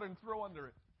some water and throw under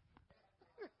it.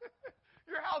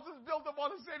 Your house is built up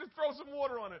on the sand, just throw some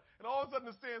water on it. And all of a sudden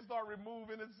the sand starts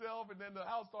removing itself and then the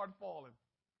house started falling.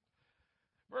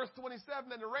 Verse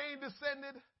 27, and the rain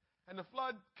descended and the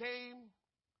flood came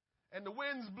and the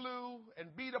winds blew and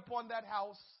beat upon that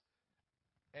house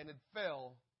and it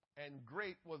fell and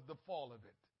great was the fall of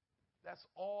it. That's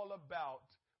all about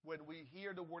when we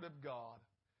hear the word of God,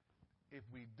 if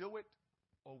we do it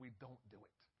or we don't do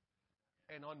it.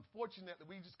 And unfortunately,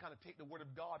 we just kind of take the word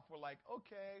of God for like,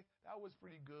 okay, that was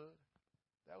pretty good.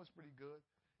 That was pretty good.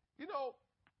 You know,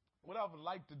 what I would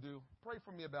like to do, pray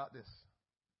for me about this.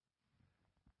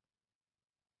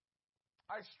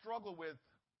 I struggle with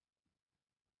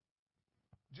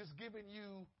just giving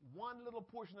you one little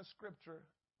portion of scripture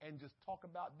and just talk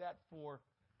about that for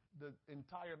the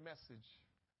entire message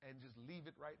and just leave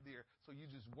it right there. So you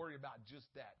just worry about just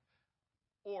that.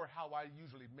 Or how I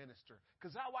usually minister.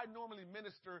 Because how I normally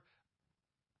minister,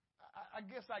 I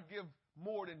guess I give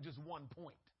more than just one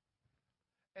point.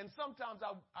 And sometimes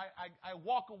I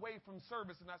walk away from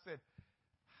service and I said,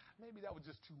 maybe that was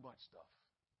just too much stuff.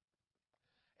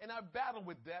 And I battle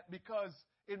with that because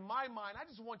in my mind, I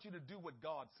just want you to do what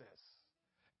God says.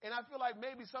 And I feel like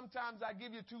maybe sometimes I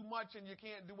give you too much and you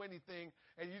can't do anything.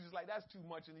 And you're just like, that's too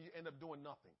much. And you end up doing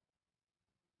nothing.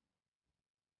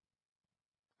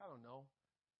 I don't know.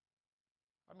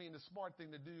 I mean, the smart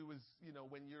thing to do is, you know,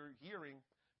 when you're hearing,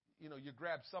 you know, you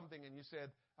grab something and you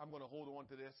said, I'm going to hold on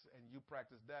to this and you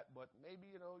practice that. But maybe,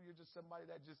 you know, you're just somebody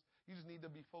that you just need to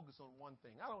be focused on one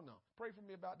thing. I don't know. Pray for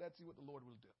me about that. See what the Lord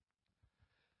will do.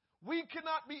 We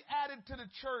cannot be added to the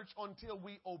church until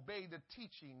we obey the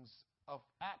teachings of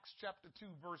Acts chapter 2,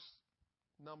 verse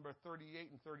number 38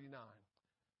 and 39.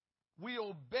 We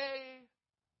obey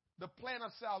the plan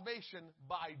of salvation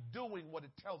by doing what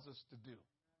it tells us to do.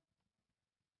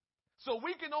 So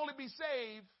we can only be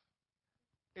saved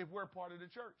if we're part of the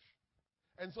church.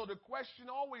 And so the question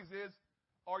always is,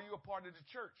 are you a part of the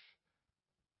church?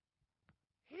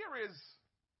 Here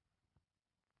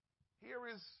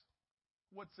is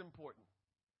what's important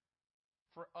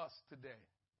for us today.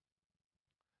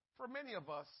 For many of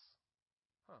us,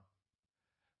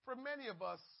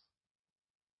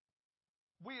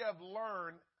 we have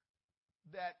learned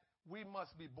that we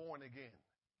must be born again.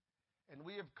 And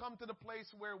we have come to the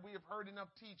place where we have heard enough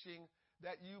teaching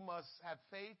that you must have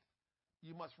faith,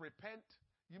 you must repent,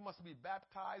 you must be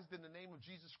baptized in the name of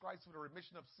Jesus Christ for the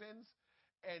remission of sins,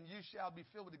 and you shall be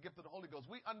filled with the gift of the Holy Ghost.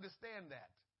 We understand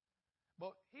that.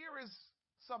 But here is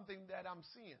something that I'm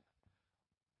seeing.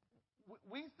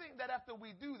 We think that after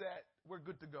we do that, we're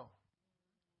good to go.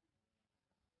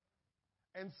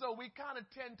 And so we kind of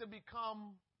tend to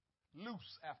become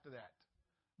loose after that.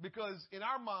 Because in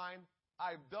our mind,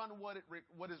 I've done what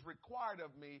is required of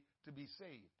me to be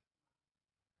saved.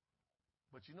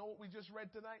 But you know what we just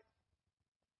read tonight?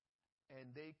 And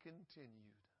they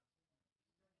continued.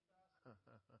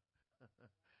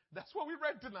 That's what we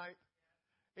read tonight.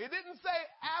 It didn't say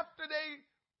after they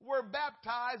were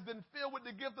baptized and filled with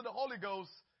the gift of the Holy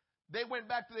Ghost, they went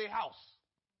back to their house.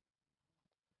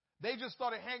 They just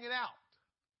started hanging out.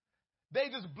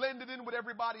 They just blended in with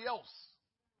everybody else.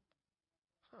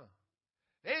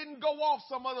 They didn't go off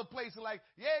some other place and like,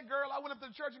 yeah, girl, I went up to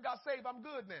the church and got saved. I'm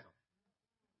good now.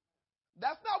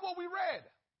 That's not what we read.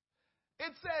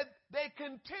 It said they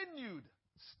continued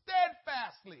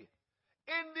steadfastly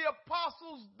in the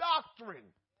apostles' doctrine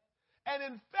and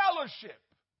in fellowship,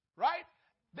 right?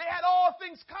 They had all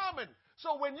things common.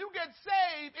 So when you get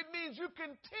saved, it means you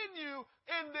continue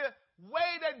in the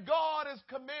way that God has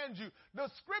commanded you. The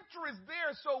scripture is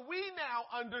there so we now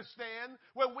understand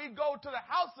when we go to the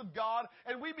house of God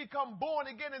and we become born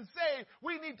again and saved,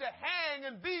 we need to hang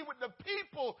and be with the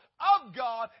people of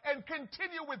God and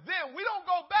continue with them. We don't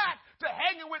go back to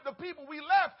hanging with the people we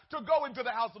left to go into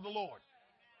the house of the Lord.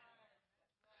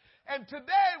 And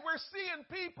today we're seeing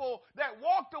people that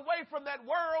walked away from that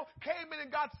world, came in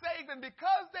and got saved, and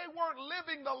because they weren't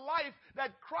living the life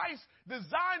that Christ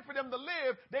designed for them to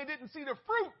live, they didn't see the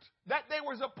fruit that they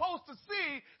were supposed to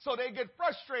see, so they get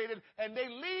frustrated and they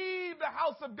leave the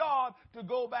house of God to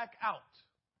go back out.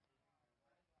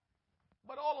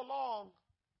 But all along,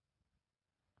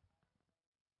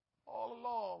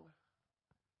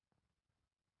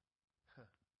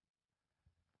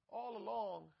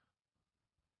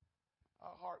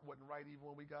 our heart wasn't right even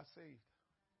when we got saved.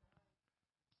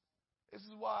 This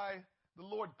is why the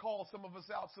Lord calls some of us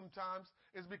out sometimes,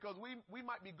 is because we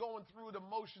might be going through the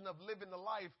motion of living the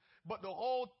life, but the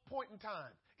whole point in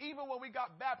time, even when we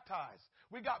got baptized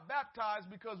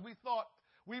because we thought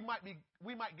we might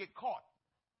get caught.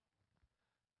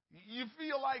 You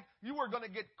feel like you were going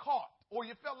to get caught, or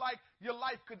you felt like your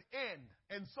life could end.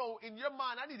 And so in your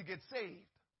mind, I need to get saved.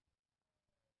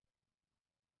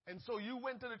 And so you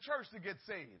went to the church to get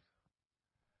saved.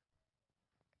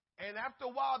 And after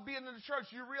a while being in the church,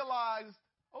 you realized,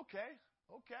 okay,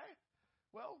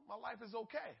 well, my life is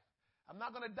okay. I'm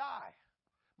not going to die.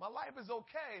 My life is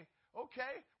okay.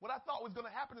 What I thought was going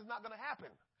to happen is not going to happen.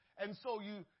 And so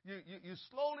you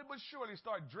slowly but surely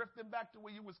start drifting back to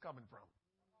where you was coming from.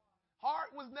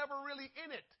 Heart was never really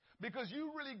in it because you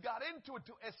really got into it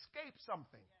to escape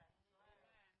something.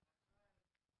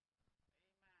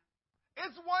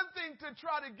 It's one thing to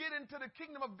try to get into the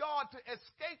kingdom of God to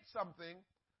escape something,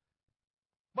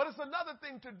 but it's another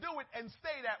thing to do it and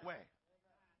stay that way.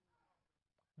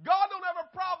 God don't have a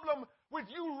problem with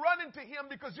you running to him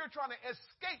because you're trying to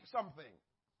escape something.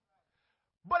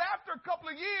 But after a couple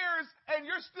of years and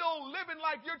you're still living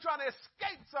like you're trying to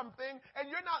escape something and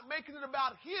you're not making it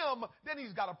about him, then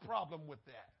he's got a problem with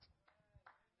that.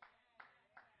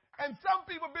 And some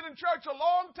people have been in church a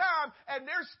long time and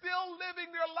they're still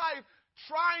living their life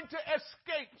trying to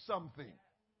escape something.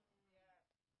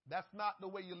 That's not the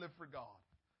way you live for God.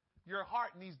 Your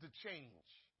heart needs to change.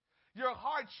 Your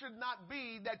heart should not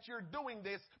be that you're doing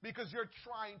this because you're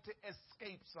trying to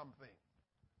escape something.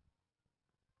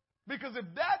 Because if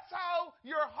that's how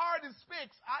your heart is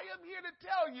fixed, I am here to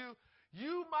tell you,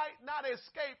 you might not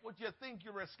escape what you think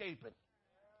you're escaping.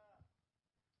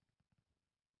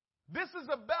 This is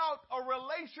about a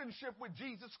relationship with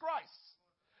Jesus Christ,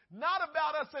 not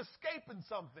about us escaping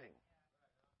something.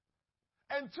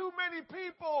 And too many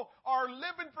people are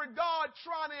living for God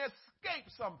trying to escape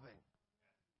something.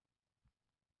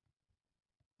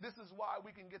 This is why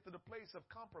we can get to the place of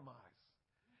compromise.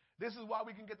 This is why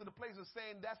we can get to the place of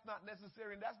saying that's not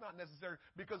necessary and that's not necessary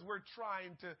because we're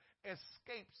trying to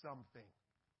escape something.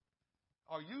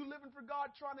 Are you living for God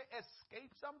trying to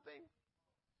escape something?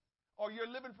 Or you're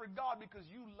living for God because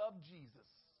you love Jesus?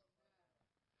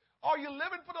 Are you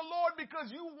living for the Lord because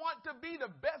you want to be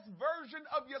the best version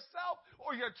of yourself,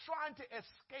 or you're trying to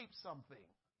escape something?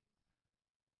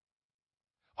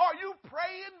 Are you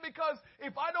praying because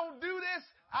if I don't do this,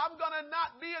 I'm going to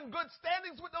not be in good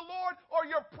standings with the Lord? Or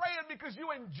you're praying because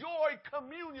you enjoy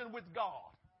communion with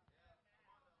God?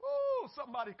 Ooh,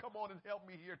 somebody come on and help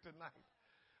me here tonight.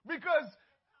 Because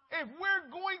if we're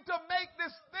going to make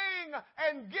this thing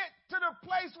and get to the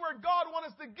place where God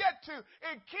wants us to get to,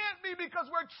 it can't be because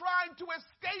we're trying to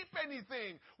escape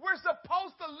anything. We're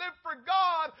supposed to live for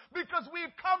God because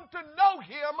we've come to know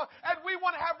him and we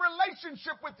want to have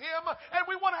relationship with him and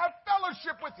we want to have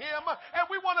fellowship with him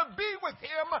and we want to be with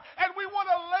him and we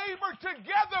want to labor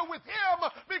together with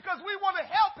him because we want to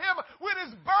help him with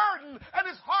his burden and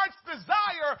his heart's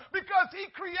desire because he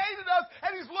created us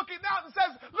and he's looking out and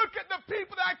says, look at the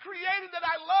people that I created that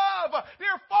I love.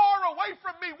 They're far away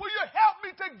from me. Will you help me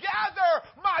to gather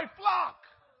my flock?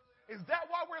 Is that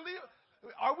why we're living?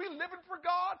 Are we living for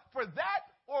God for that,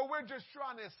 or we're just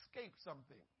trying to escape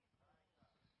something?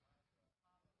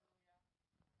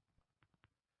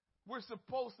 We're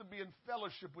supposed to be in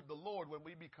fellowship with the Lord when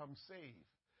we become saved.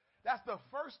 That's the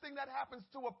first thing that happens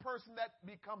to a person that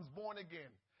becomes born again.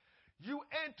 You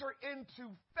enter into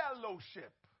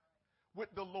fellowship with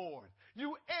the Lord.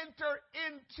 You enter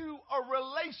into a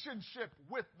relationship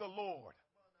with the Lord.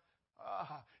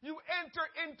 You enter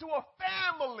into a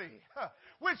family,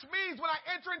 which means when I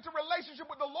enter into relationship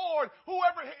with the Lord,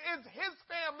 whoever is his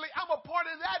family, I'm a part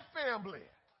of that family.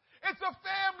 It's a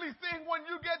family thing when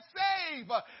you get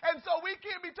saved. And so we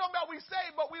can't be talking about we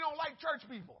saved, but we don't like church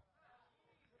people.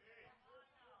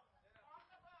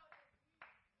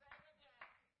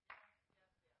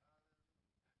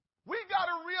 We got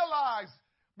to realize,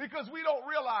 because we don't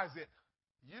realize it,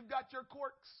 you've got your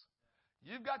quirks,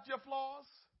 you've got your flaws.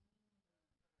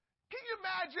 Can you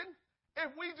imagine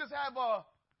if we just have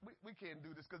we can't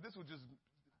do this because this would just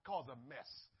cause a mess.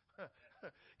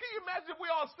 Can you imagine if we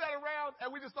all sat around and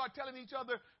we just start telling each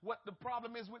other what the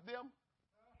problem is with them?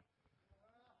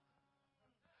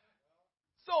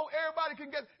 So everybody can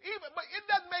get even, but it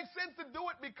doesn't make sense to do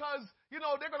it because,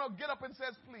 they're going to get up and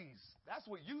says, please. That's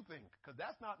what you think, because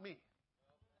that's not me.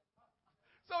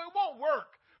 So it won't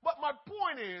work. But my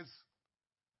point is,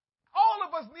 all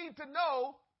of us need to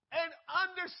know and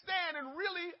understand and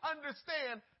really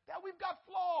understand that we've got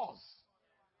flaws.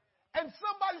 And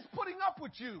somebody's putting up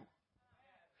with you.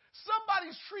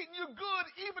 Somebody's treating you good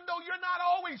even though you're not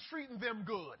always treating them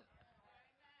good.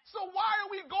 So why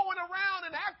are we going around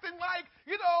and acting like,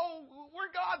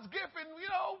 we're God's gift and,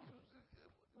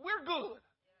 we're good?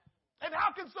 And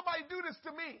how can somebody do this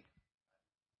to me?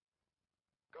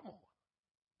 Come on.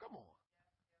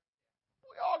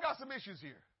 We all got some issues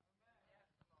here.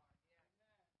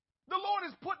 The Lord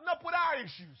is putting up with our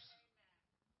issues.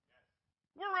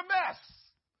 We're a mess.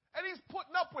 And He's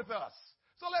putting up with us.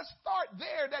 So let's start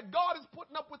there, that God is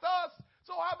putting up with us.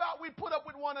 So how about we put up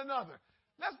with one another?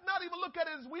 Let's not even look at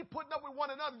it as we putting up with one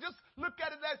another. Just look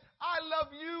at it as I love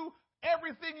you,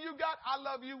 everything you got. I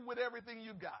love you with everything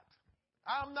you got.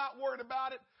 I'm not worried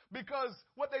about it because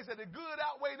what they said, the good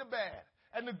outweigh the bad.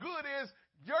 And the good is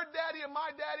your daddy and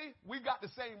my daddy, we got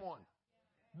the same one.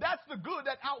 That's the good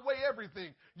that outweigh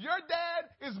everything. Your dad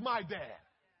is my dad.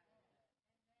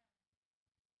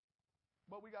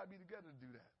 But we got to be together to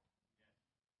do that.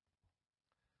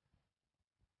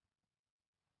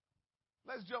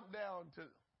 Let's jump down to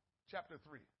chapter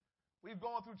 3. We've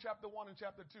gone through chapter 1 and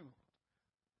chapter 2.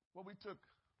 What we took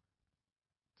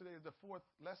today is the 4th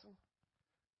lesson.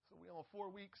 So we're on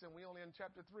 4 weeks and we only in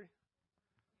chapter 3.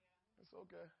 It's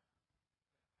okay.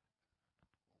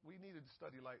 We needed to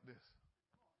study like this.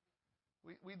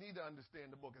 We need to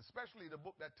understand the book, especially the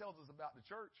book that tells us about the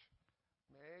church.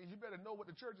 Man, you better know what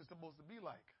the church is supposed to be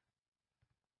like.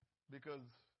 Because,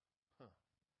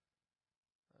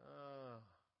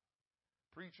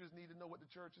 preachers need to know what the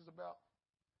church is about.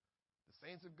 The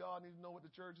saints of God need to know what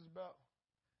the church is about.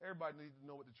 Everybody needs to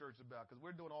know what the church is about because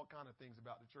we're doing all kind of things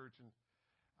about the church. And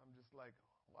I'm just like,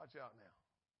 watch out now.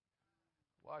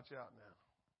 Watch out now.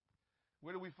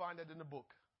 Where do we find that in the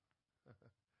book?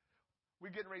 We're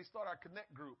getting ready to start our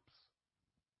connect groups.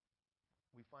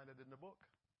 We find it in the book.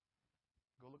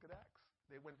 Go look at Acts.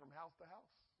 They went from house to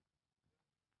house.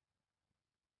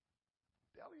 I'm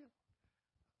telling you,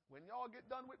 when y'all get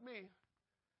done with me,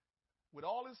 with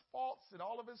all his faults and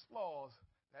all of his flaws,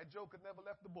 that joker never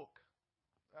left the book.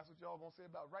 That's what y'all going to say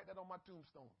about. Write that on my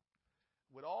tombstone.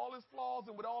 With all his flaws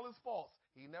and with all his faults,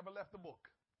 he never left the book.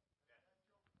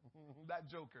 That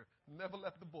joker never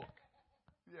left the book.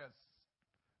 Yes.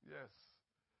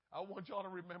 I want y'all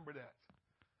to remember that.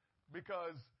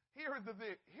 Because here's the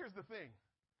thing.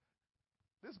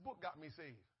 This book got me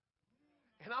saved.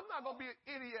 And I'm not going to be an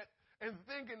idiot and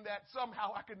thinking that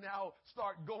somehow I can now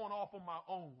start going off on my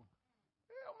own.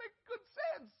 It don't make good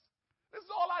sense. This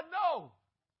is all I know.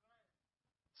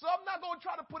 So I'm not going to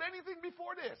try to put anything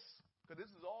before this, because this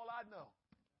is all I know.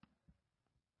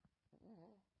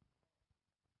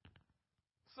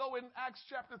 So in Acts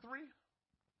chapter 3,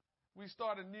 we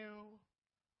start anew.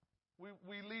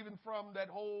 We leaving from that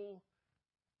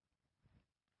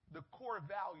the core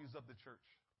values of the church.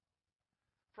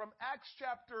 From Acts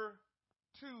chapter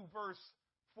 2, verse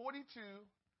 42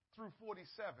 through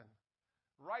 47.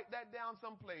 Write that down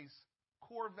someplace,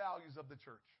 core values of the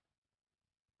church.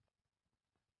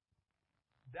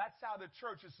 That's how the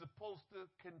church is supposed to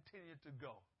continue to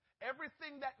go.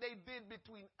 Everything that they did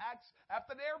between Acts,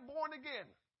 after they're born again,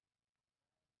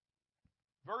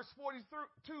 verse 42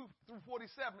 through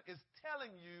 47 is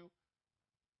telling you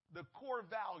the core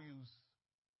values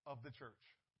of the church.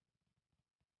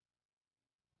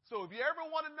 So if you ever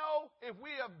want to know if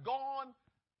we have gone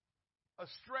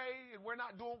astray and we're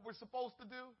not doing what we're supposed to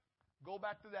do, go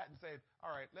back to that and say, all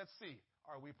right, let's see.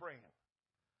 Are we praying?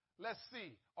 Let's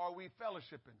see. Are we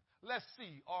fellowshipping? Let's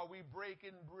see. Are we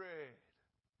breaking bread?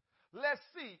 Let's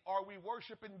see. Are we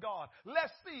worshiping God?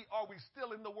 Let's see. Are we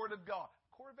still in the Word of God?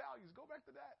 Core values. Go back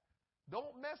to that.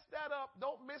 Don't mess that up.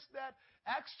 Don't miss that.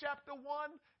 Acts chapter 1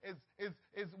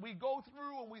 is we go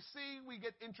through and we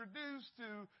get introduced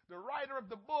to the writer of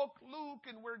the book, Luke,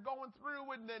 and we're going through,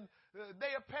 and then the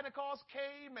day of Pentecost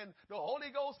came and the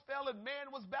Holy Ghost fell and man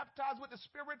was baptized with the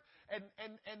Spirit, and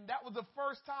that was the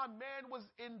first time man was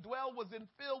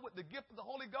filled with the gift of the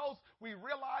Holy Ghost. We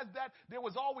realized that there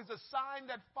was always a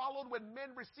sign that followed when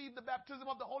men received the baptism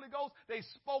of the Holy Ghost. They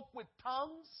spoke with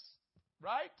tongues,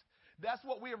 right? That's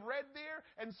what we have read there.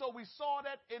 And so we saw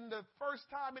that in the first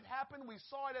time it happened. We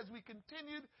saw it as we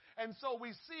continued. And so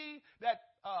we see that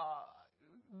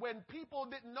when people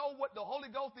didn't know what the Holy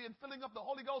Ghost, the infilling of the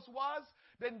Holy Ghost was,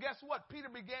 then guess what? Peter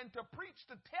began to preach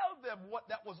to tell them what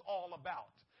that was all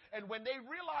about. And when they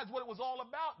realized what it was all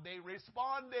about, they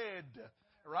responded,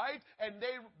 right? And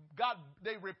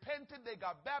they repented, they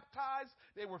got baptized,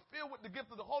 they were filled with the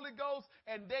gift of the Holy Ghost,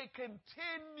 and they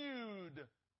continued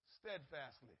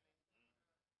steadfastly.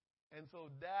 And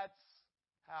so that's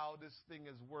how this thing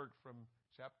has worked from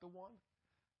chapter 1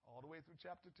 all the way through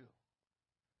chapter 2.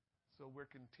 So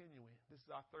we're continuing. This is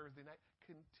our Thursday night,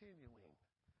 continuing.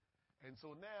 And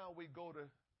so now we go to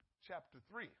chapter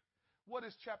 3. What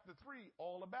is chapter 3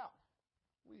 all about?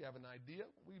 We have an idea.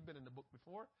 We've been in the book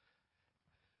before.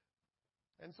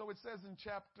 And so it says in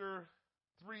chapter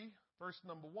 3, verse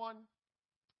number 1,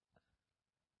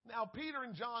 now Peter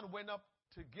and John went up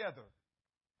together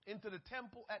into the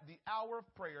temple at the hour of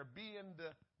prayer, being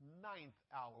the 9th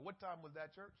hour. What time was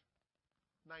that, church?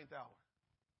 9th hour.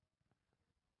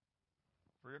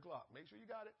 3 o'clock. Make sure you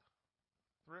got it.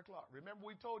 3 o'clock. Remember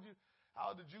we told you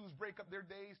how the Jews break up their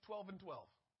days, 12 and 12.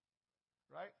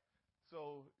 Right?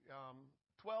 So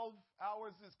 12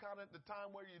 hours is kind of the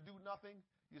time where you do nothing.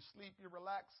 You sleep, you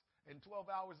relax. And 12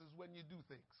 hours is when you do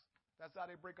things. That's how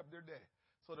they break up their day.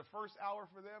 So the first hour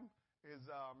for them is,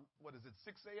 6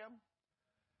 a.m.?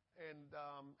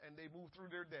 And they move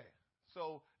through their day.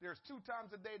 So there's 2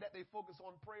 times a day that they focus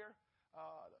on prayer,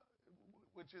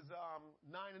 which is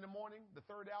 9 in the morning, the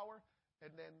 3rd hour,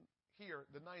 and then here,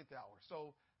 the 9th hour.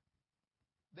 So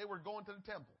they were going to the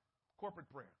temple, corporate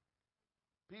prayer.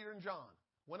 Peter and John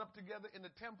went up together in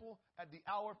the temple at the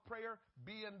hour of prayer,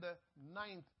 being the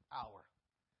 9th hour.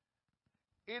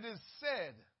 It is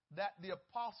said that the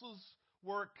apostles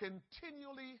were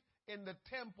continually in the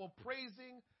temple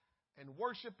praising and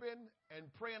worshiping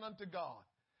and praying unto God.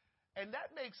 And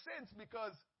that makes sense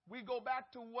because we go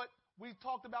back to what we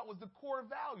talked about was the core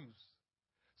values.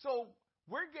 So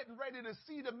we're getting ready to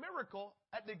see the miracle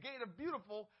at the Gate of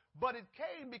Beautiful, but it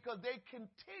came because they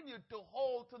continued to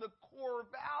hold to the core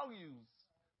values.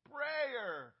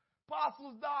 Prayer,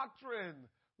 apostles' doctrine,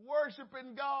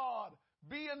 worshiping God,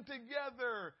 being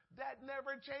together. That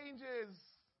never changes.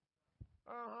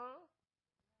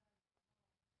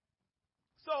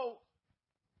 So,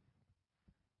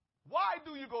 why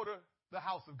do you go to the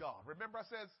house of God? Remember I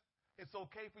says it's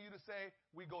okay for you to say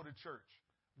we go to church.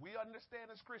 We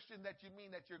understand as Christians that you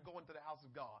mean that you're going to the house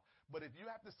of God. But if you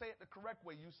have to say it the correct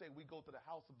way, you say we go to the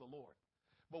house of the Lord.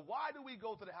 But why do we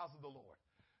go to the house of the Lord?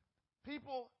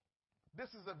 People,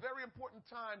 this is a very important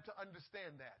time to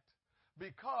understand that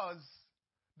because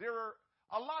there are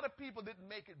a lot of people didn't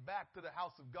make it back to the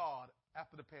house of God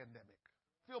after the pandemic.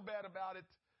 Feel bad about it.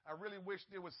 I really wish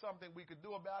there was something we could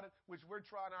do about it, which we're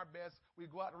trying our best. We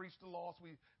go out and reach the lost.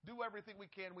 We do everything we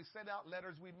can. We send out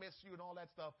letters. We miss you and all that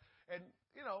stuff. And,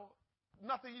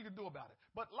 nothing you can do about it.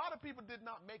 But a lot of people did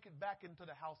not make it back into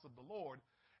the house of the Lord.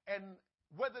 And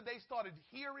whether they started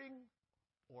hearing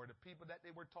or the people that they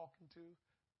were talking to,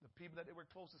 the people that they were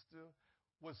closest to,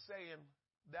 was saying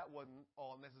that wasn't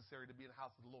all necessary to be in the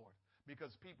house of the Lord.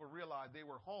 Because people realized they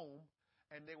were home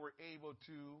and they were able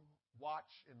to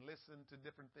watch and listen to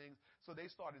different things. So they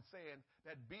started saying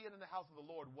that being in the house of the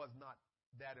Lord was not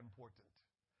that important.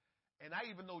 And I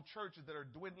even know churches that are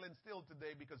dwindling still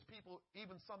today because people,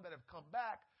 even some that have come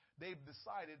back, they've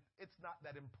decided it's not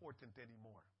that important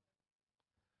anymore.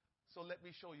 So let me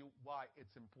show you why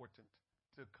it's important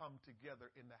to come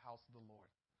together in the house of the Lord.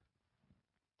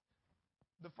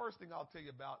 The first thing I'll tell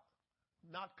you about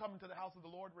not coming to the house of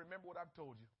the Lord, remember what I've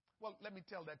told you. Well, let me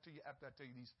tell that to you after I tell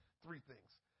you these 3 things.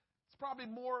 It's probably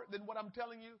more than what I'm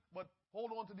telling you, but hold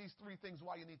on to these 3 things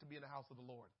why you need to be in the house of the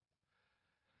Lord.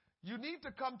 You need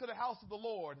to come to the house of the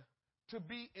Lord to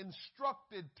be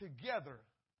instructed together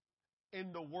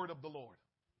in the word of the Lord.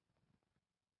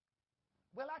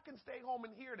 Well, I can stay home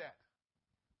and hear that.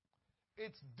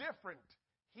 It's different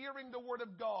hearing the word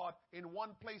of God in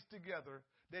one place together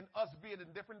than us being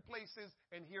in different places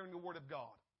and hearing the word of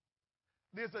God.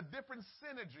 There's a different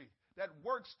synergy that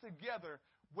works together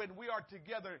when we are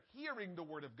together hearing the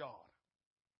word of God.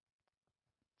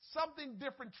 Something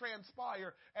different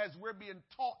transpire as we're being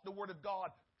taught the word of God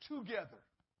together.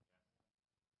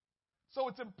 So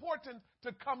it's important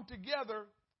to come together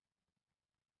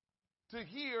to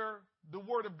hear the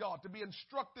word of God, to be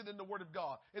instructed in the word of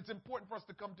God. It's important for us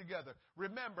to come together.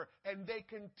 Remember, and they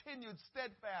continued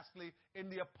steadfastly in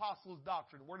the apostles'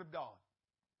 doctrine, word of God.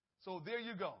 So there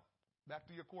you go. Back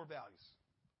to your core values.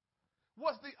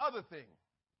 What's the other thing?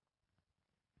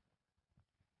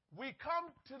 We come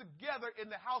together in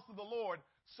the house of the Lord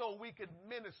so we can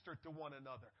minister to one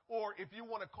another. Or if you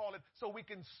want to call it, so we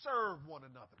can serve one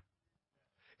another.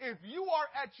 If you are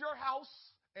at your house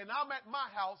and I'm at my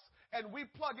house and we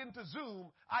plug into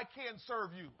Zoom, I can't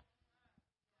serve you.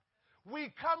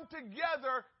 We come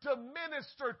together to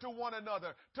minister to one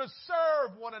another, to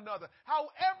serve one another.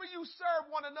 However you serve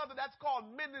one another, that's called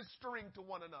ministering to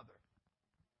one another.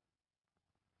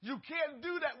 You can't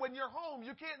do that when you're home.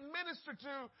 You can't minister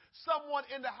to someone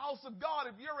in the house of God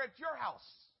if you're at your house.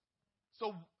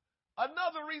 So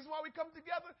another reason why we come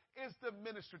together is to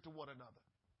minister to one another.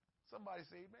 Somebody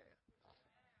say amen.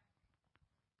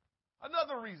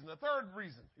 Another reason, a third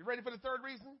reason. You ready for the third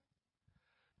reason?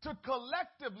 To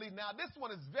collectively, now this one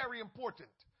is very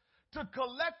important, to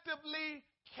collectively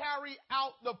carry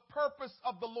out the purpose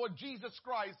of the Lord Jesus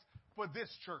Christ for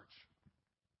this church.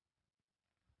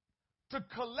 To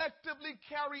collectively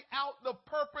carry out the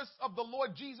purpose of the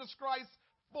Lord Jesus Christ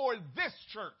for this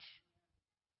church.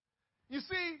 You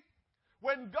see,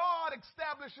 when God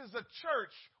establishes a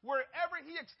church, wherever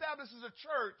he establishes a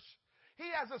church, he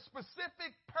has a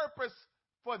specific purpose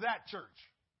for that church.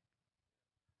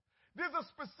 There's a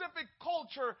specific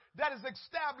culture that is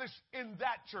established in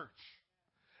that church.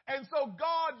 And so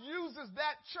God uses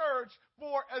that church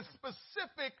for a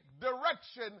specific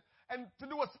direction and to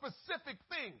do a specific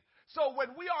thing. So when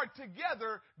we are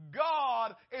together,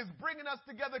 God is bringing us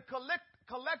together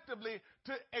collectively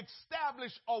to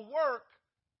establish a work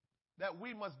that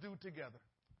we must do together.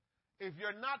 If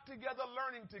you're not together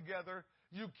learning together,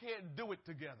 you can't do it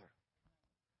together.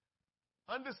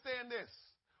 Understand this.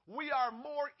 We are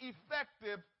more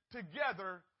effective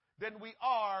together than we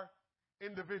are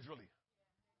individually.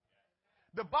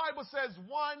 The Bible says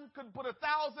one can put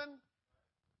 1,000,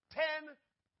 10,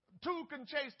 two can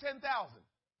chase 10,000.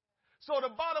 So the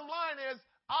bottom line is,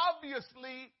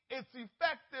 obviously, it's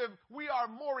effective. We are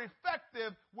more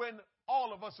effective when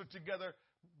all of us are together,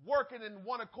 working in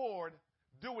one accord,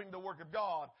 doing the work of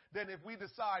God, than if we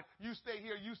decide, you stay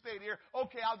here, you stay there.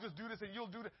 Okay, I'll just do this and you'll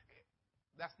do that.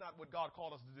 That's not what God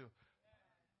called us to do.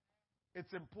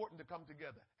 It's important to come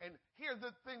together. And here's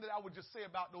the thing that I would just say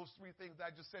about those three things that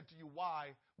I just said to you,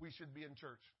 why we should be in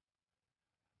church.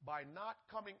 By not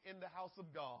coming in the house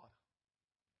of God,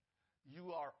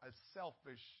 you are a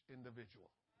selfish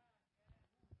individual.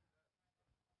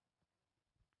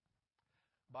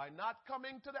 By not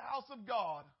coming to the house of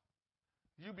God,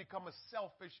 you become a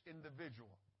selfish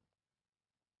individual.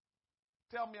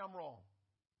 Tell me I'm wrong.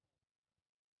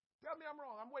 Tell me I'm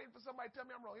wrong. I'm waiting for somebody to tell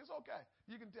me I'm wrong. It's okay.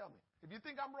 You can tell me. If you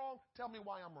think I'm wrong, tell me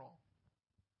why I'm wrong.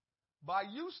 By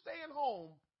you staying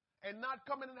home and not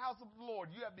coming in the house of the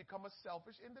Lord, you have become a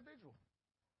selfish individual.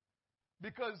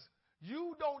 Because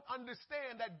you don't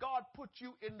understand that God put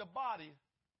you in the body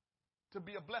to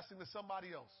be a blessing to somebody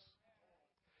else.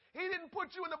 He didn't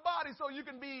put you in the body so you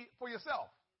can be for yourself.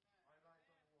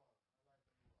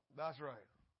 That's right.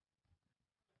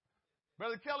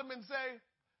 Brother Kellerman say,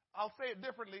 I'll say it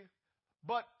differently,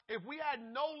 but if we had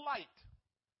no light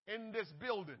in this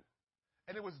building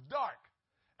and it was dark,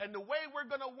 and the way we're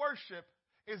going to worship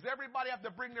is everybody have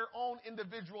to bring their own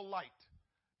individual light,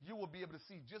 you will be able to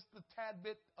see just a tad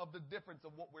bit of the difference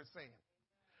of what we're saying.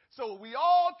 So we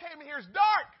all came in here, it's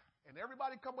dark, and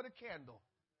everybody come with a candle.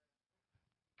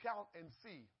 Count and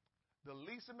see. The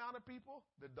least amount of people,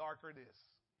 the darker it is.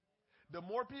 The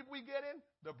more people we get in,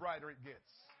 the brighter it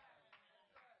gets.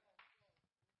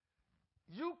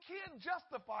 You can't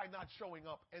justify not showing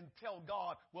up and tell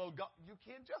God, well, God, you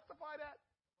can't justify that.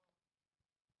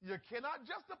 You cannot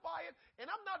justify it.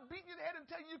 And I'm not beating you in the head and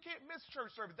telling you you can't miss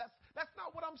church service. That's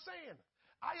not what I'm saying.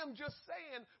 I am just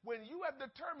saying when you have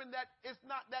determined that it's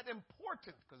not that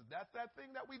important, because that's that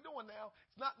thing that we're doing now.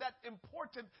 It's not that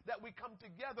important that we come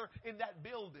together in that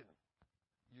building.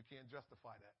 You can't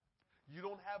justify that. You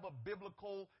don't have a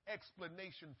biblical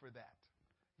explanation for that.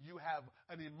 You have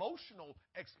an emotional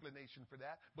explanation for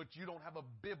that, but you don't have a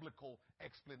biblical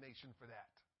explanation for that.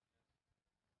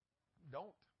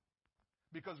 Don't.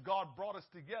 Because God brought us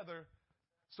together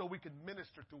so we can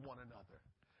minister to one another.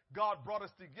 God brought us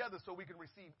together so we can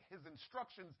receive his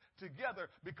instructions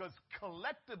together, because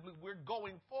collectively we're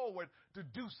going forward to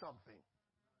do something.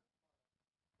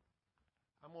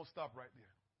 I'm going to stop right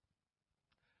there.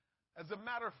 As a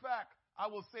matter of fact, I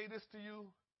will say this to you.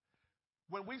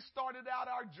 When we started out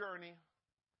our journey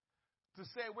to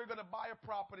say we're going to buy a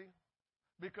property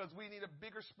because we need a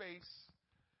bigger space,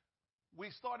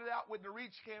 we started out with the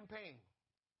REACH campaign.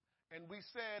 And we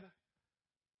said,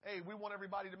 hey, we want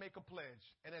everybody to make a pledge.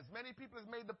 And as many people as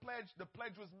made the pledge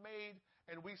was made,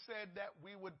 and we said that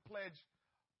we would pledge.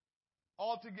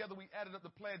 Altogether, we added up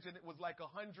the pledge, and it was like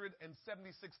 $176,000.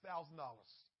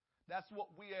 That's what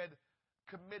we had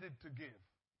committed to give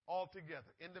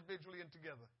altogether, individually and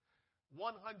together.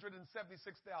 $176,000.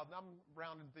 I'm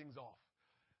rounding things off.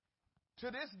 To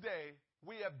this day,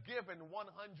 we have given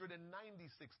 $196,000.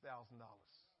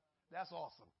 That's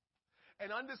awesome.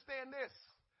 And understand this.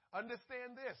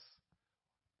 Understand this.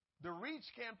 The REACH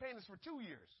campaign is for 2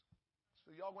 years. So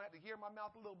y'all going to have to hear my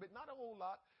mouth a little bit, not a whole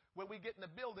lot, when we get in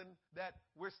the building that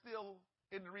we're still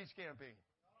in the REACH campaign.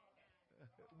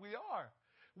 We are.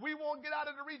 We won't get out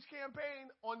of the REACH campaign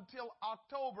until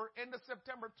October, end of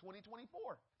September 2024.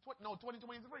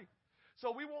 2023.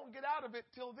 So we won't get out of it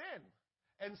till then.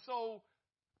 And so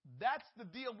that's the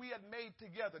deal we had made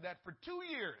together, that for 2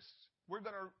 years, we're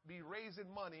going to be raising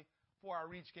money for our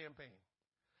REACH campaign.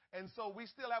 And so we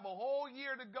still have a whole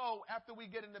year to go after we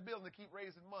get in the building to keep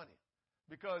raising money,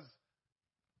 because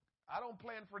I don't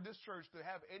plan for this church to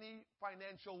have any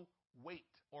financial weight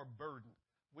or burden.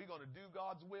 We're going to do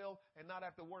God's will and not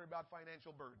have to worry about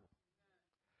financial burden.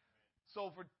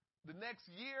 So for the next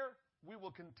year, we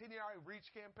will continue our REACH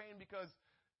campaign, because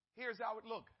here's how it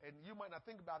look. And you might not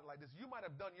think about it like this. You might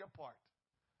have done your part.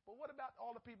 But what about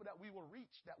all the people that we will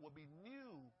reach that will be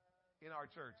new in our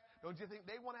church? Don't you think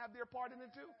they want to have their part in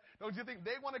it too? Don't you think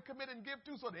they want to commit and give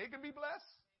too so they can be blessed?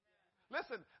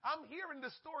 Listen, I'm hearing the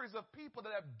stories of people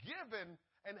that have given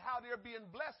and how they're being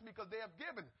blessed because they have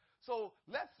given. So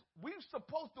we're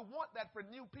supposed to want that for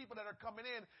new people that are coming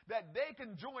in, that they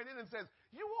can join in and says,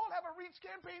 you all have a REACH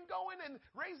campaign going and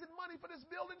raising money for this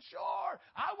building? Sure.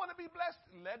 I want to be blessed.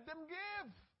 Let them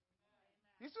give.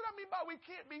 You see what I mean by we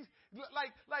can't be,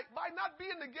 like by not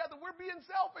being together, we're being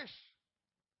selfish.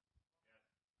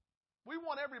 We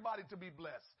want everybody to be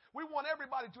blessed. We want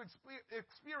everybody to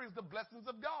experience the blessings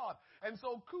of God. And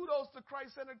so kudos to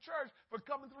Christ Center Church for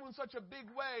coming through in such a big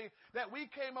way that we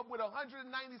came up with $196,000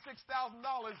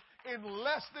 in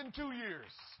less than 2 years.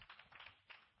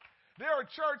 There are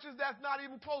churches that's not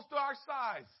even close to our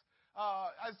size,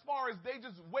 as far as they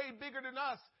just way bigger than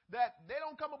us, that they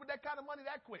don't come up with that kind of money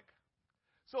that quick.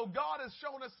 So God has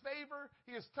shown us favor.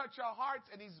 He has touched our hearts,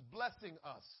 and He's blessing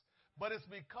us. But it's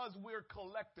because we're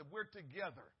collective. We're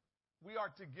together. We are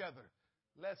together.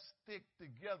 Let's stick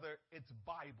together. It's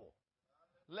Bible.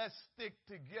 Let's stick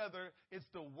together. It's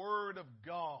the Word of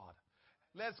God.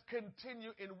 Let's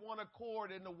continue in one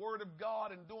accord in the Word of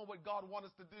God and doing what God wants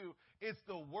us to do. It's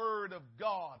the Word of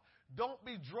God. Don't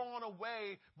be drawn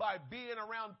away by being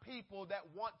around people that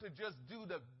want to just do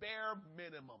the bare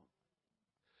minimum.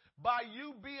 By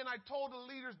you being, I told the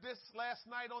leaders this last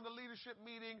night on the leadership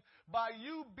meeting, by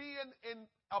you being in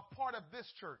a part of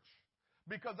this church,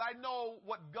 because I know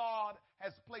what God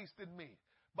has placed in me.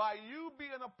 By you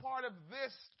being a part of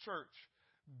this church,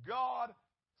 God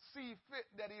see fit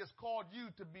that He has called you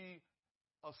to be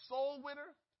a soul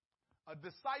winner, a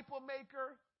disciple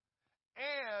maker,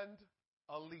 and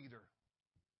a leader.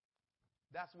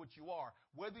 That's what you are.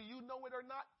 Whether you know it or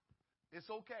not,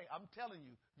 it's okay. I'm telling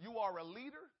you, you are a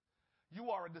leader.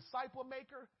 You are a disciple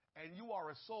maker, and you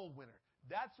are a soul winner.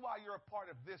 That's why you're a part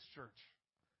of this church.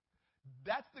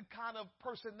 That's the kind of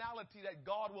personality that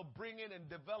God will bring in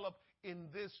and develop in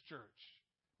this church.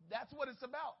 That's what it's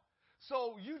about.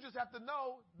 So you just have to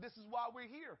know this is why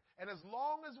we're here. And as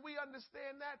long as we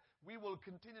understand that, we will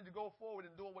continue to go forward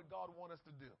in doing what God wants us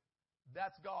to do.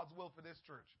 That's God's will for this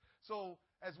church. So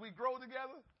as we grow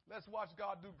together, let's watch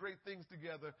God do great things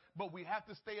together. But we have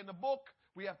to stay in the book.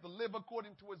 We have to live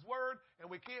according to His word. And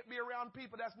we can't be around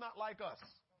people that's not like us.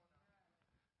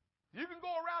 You can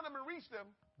go around them and reach them,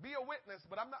 be a witness.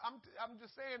 But I'm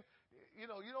just saying, you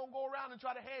don't go around and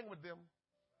try to hang with them.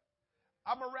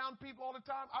 I'm around people all the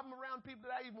time. I'm around people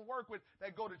that I even work with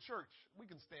that go to church. We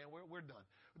can stand. We're done.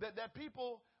 That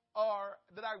people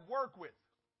that I work with.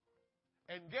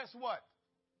 And guess what?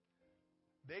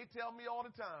 They tell me all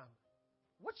the time,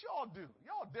 what y'all do?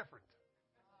 Y'all different.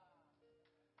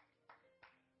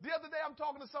 The other day I'm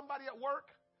talking to somebody at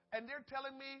work, and they're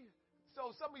telling me,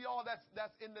 so some of y'all that's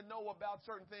in the know about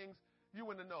certain things, you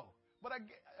in the know. But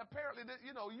apparently,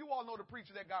 you all know the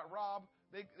preacher that got robbed.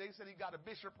 They said he got a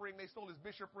bishop ring. They stole his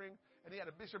bishop ring, and he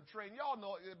had a bishop chain. Y'all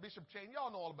know bishop chain.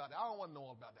 Y'all know all about that. I don't want to know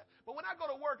all about that. But when I go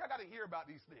to work, I got to hear about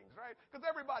these things, right? Because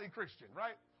everybody Christian,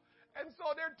 right? And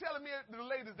so they're telling me the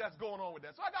latest that's going on with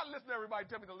that. So I got to listen to everybody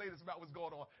tell me the latest about what's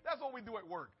going on. That's what we do at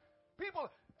work.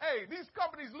 People, these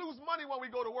companies lose money when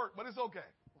we go to work, but it's okay.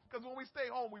 Because when we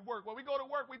stay home, we work. When we go to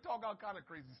work, we talk all kind of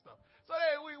crazy stuff. So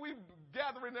we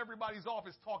gather in everybody's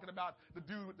office talking about the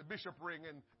dude with the bishop ring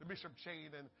and the bishop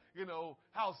chain and,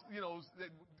 how,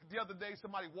 the other day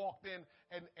somebody walked in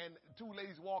and two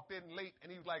ladies walked in late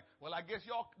and he was like, well, I guess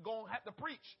y'all going to have to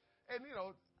preach. And,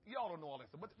 Y'all don't know all that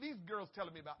stuff, but these girls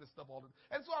telling me about this stuff all the time.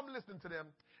 And so I'm listening to them,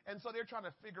 and so they're trying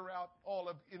to figure out all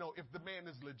of, if the man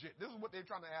is legit. This is what they're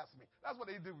trying to ask me. That's what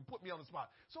they do, put me on the spot.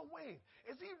 So Wayne,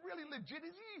 is he really legit?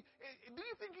 Do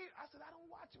you think he, I said, I don't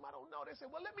watch him, I don't know. They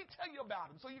said, well, let me tell you about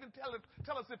him so you can tell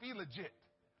us if he's legit.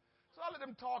 So I let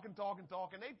them talk and talk and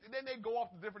talk, and then they go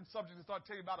off to different subjects and start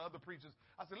telling you about other preachers.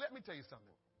 I said, let me tell you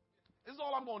something. This is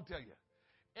all I'm going to tell you.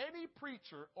 Any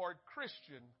preacher or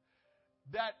Christian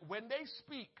that when they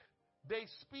speak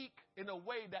in a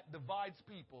way that divides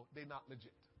people, they're not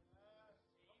legit.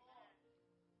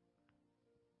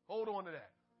 Hold on to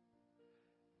that.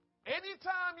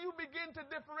 Anytime you begin to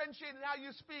differentiate in how you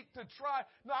speak to try,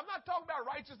 no, I'm not talking about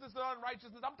righteousness and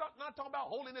unrighteousness. I'm not talking about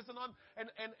holiness and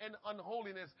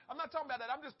unholiness. I'm not talking about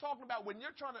that. I'm just talking about when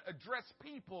you're trying to address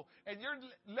people and you're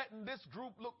letting this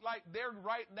group look like they're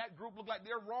right and that group look like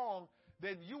they're wrong,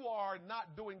 then you are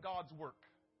not doing God's work.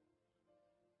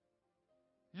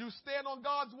 You stand on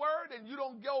God's word and you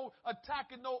don't go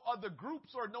attacking no other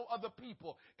groups or no other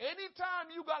people. Anytime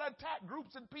you got to attack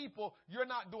groups and people, you're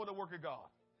not doing the work of God.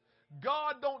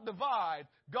 God don't divide.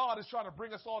 God is trying to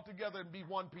bring us all together and be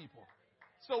one people.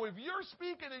 So if you're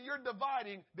speaking and you're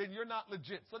dividing, then you're not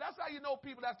legit. So that's how you know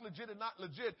people that's legit and not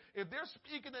legit. If they're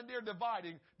speaking and they're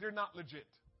dividing, they're not legit.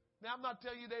 Now, I'm not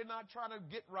telling you they're not trying to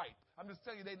get right. I'm just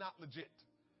telling you they're not legit.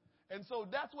 And so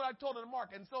that's what I told them to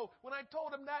Mark. And so when I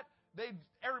told them that,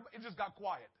 it just got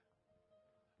quiet.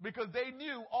 Because they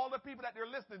knew all the people that they're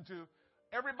listening to,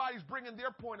 everybody's bringing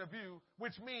their point of view,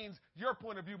 which means your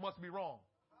point of view must be wrong.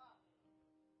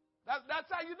 That's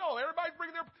how you know. Everybody's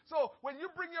bringing their... So when you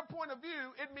bring your point of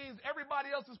view, it means everybody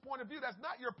else's point of view that's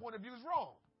not your point of view is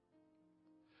wrong.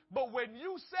 But when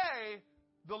you say,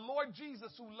 the Lord Jesus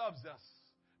who loves us,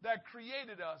 that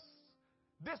created us,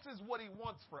 this is what he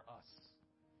wants for us,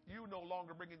 you no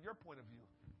longer bringing your point of view.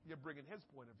 You're bringing his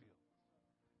point of view.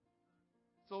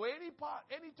 So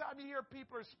anytime you hear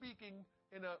people are speaking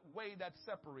in a way that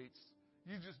separates,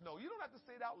 you just know. You don't have to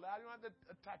say it out loud. You don't have to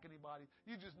attack anybody.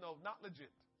 You just know, not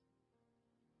legit.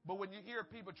 But when you hear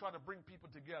people trying to bring people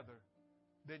together,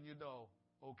 then you know,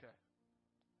 okay,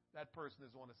 that person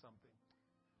is onto something.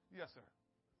 Yes, sir.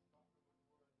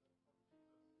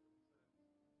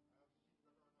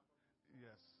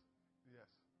 Yes. Yes.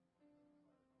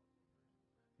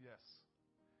 Yes.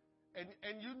 And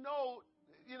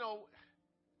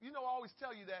I always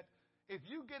tell you that if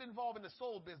you get involved in the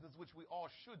soul business, which we all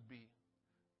should be,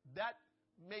 that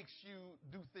makes you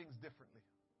do things differently.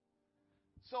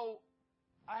 So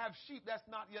I have sheep that's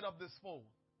not yet of this fold,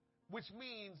 which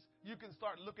means you can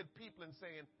start looking at people and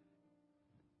saying,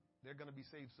 they're going to be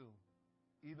saved soon,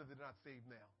 even if they're not saved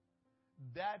now.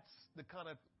 That's the kind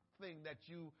of thing that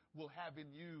you will have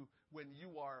in you when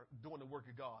you are doing the work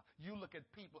of God. You look at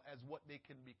people as what they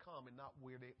can become and not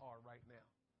where they are right now.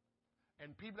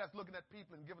 And people that's looking at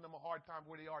people and giving them a hard time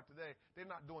where they are today, they're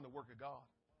not doing the work of God.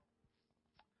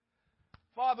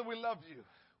 Father, we love you.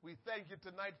 We thank you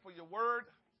tonight for your word.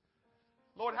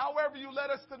 Lord, however you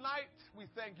led us tonight, we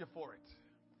thank you for it.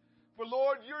 For,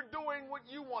 Lord, you're doing what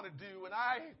you want to do. And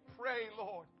I pray,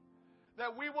 Lord,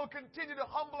 that we will continue to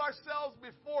humble ourselves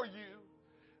before you,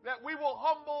 that we will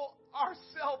humble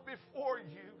ourselves before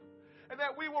you, and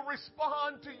that we will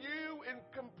respond to you in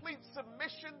complete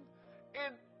submission,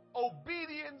 in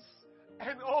obedience,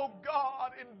 and, oh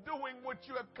God, in doing what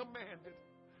you have commanded.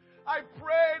 I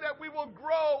pray that we will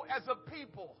grow as a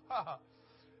people,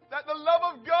 that the love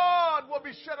of God will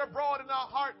be shed abroad in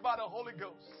our heart by the Holy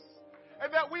Ghost,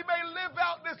 and that we may live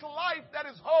out this life that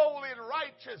is holy and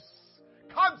righteous,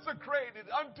 consecrated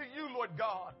unto you, Lord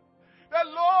God. That,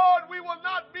 Lord, we will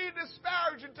not be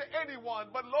disparaging to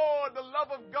anyone, but, Lord, the love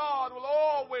of God will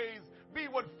always be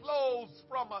what flows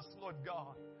from us, Lord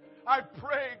God. I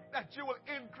pray that you will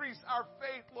increase our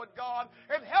faith, Lord God,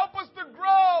 and help us to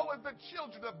grow as the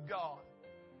children of God.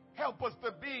 Help us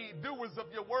to be doers of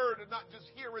your word and not just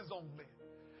hearers only.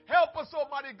 Help us,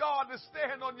 Almighty God, to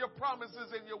stand on your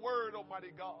promises and your word,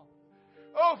 Almighty God.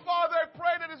 Oh, Father, I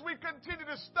pray that as we continue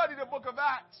to study the book of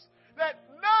Acts, that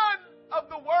none of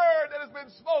the word that has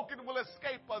been spoken will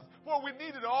escape us, for we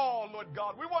need it all, Lord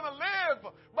God. We want to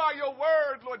live by your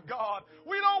word, Lord God.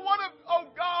 We don't want to, oh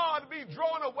God, be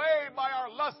drawn away by our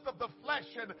lust of the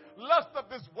flesh and lust of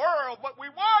this world, but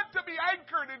we want to be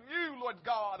anchored in you, Lord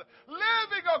God,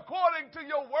 living according to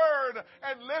your word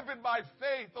and living by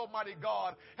faith, Almighty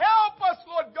God. Help us,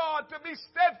 Lord God, to be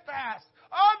steadfast,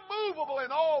 unmovable,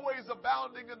 and always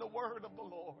abounding in the word of the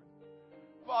Lord.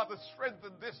 Father,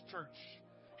 strengthen this church.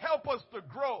 Help us to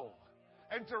grow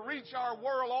and to reach our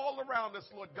world all around us,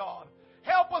 Lord God.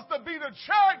 Help us to be the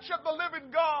church of the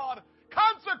living God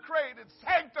consecrated,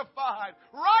 sanctified,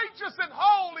 righteous, and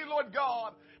holy, Lord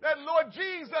God. That, Lord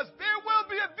Jesus, there will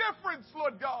be a difference,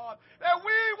 Lord God. That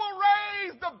we will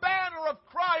raise the banner of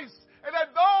Christ, and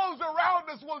that those around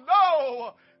us will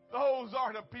know those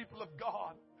are the people of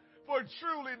God. For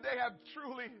truly, they have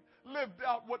truly lived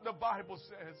out what the Bible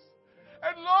says.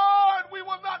 And Lord, we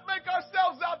will not make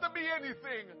ourselves out to be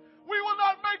anything. We will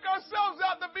not make ourselves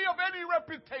out to be of any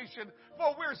reputation,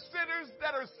 for we're sinners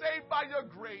that are saved by your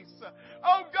grace.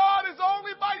 Oh God, it's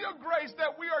only by your grace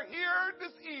that we are here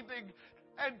this evening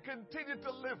and continue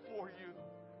to live for you.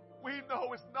 We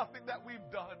know it's nothing that we've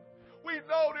done. We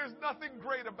know there's nothing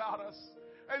great about us.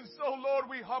 And so, Lord,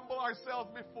 we humble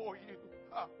ourselves before you.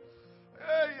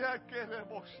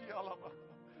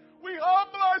 We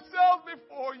humble ourselves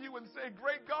before you and say,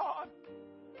 great God,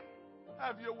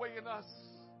 have your way in us.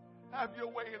 Have your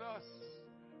way in us.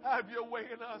 Have your way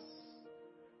in us.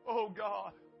 Oh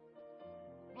God,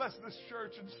 bless this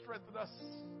church and strengthen us.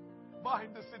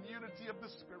 Bind us in unity of the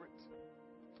Spirit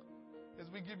as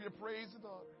we give you praise and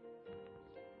honor.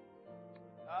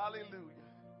 Hallelujah.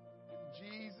 In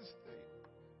Jesus' name.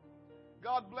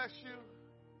 God bless you.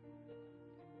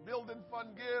 Building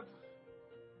Fund Give.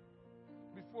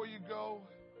 Before you go,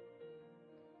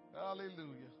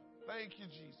 hallelujah. Thank you,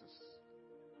 Jesus.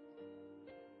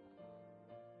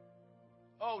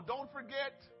 Oh, don't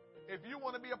forget, if you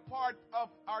want to be a part of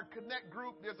our Connect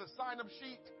group, there's a sign-up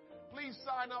sheet. Please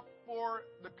sign up for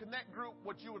the Connect group,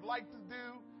 what you would like to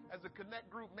do as a Connect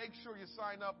group. Make sure you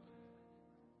sign up.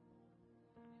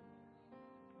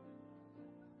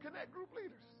 Connect group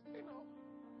leaders, you know.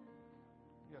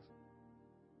 Yes.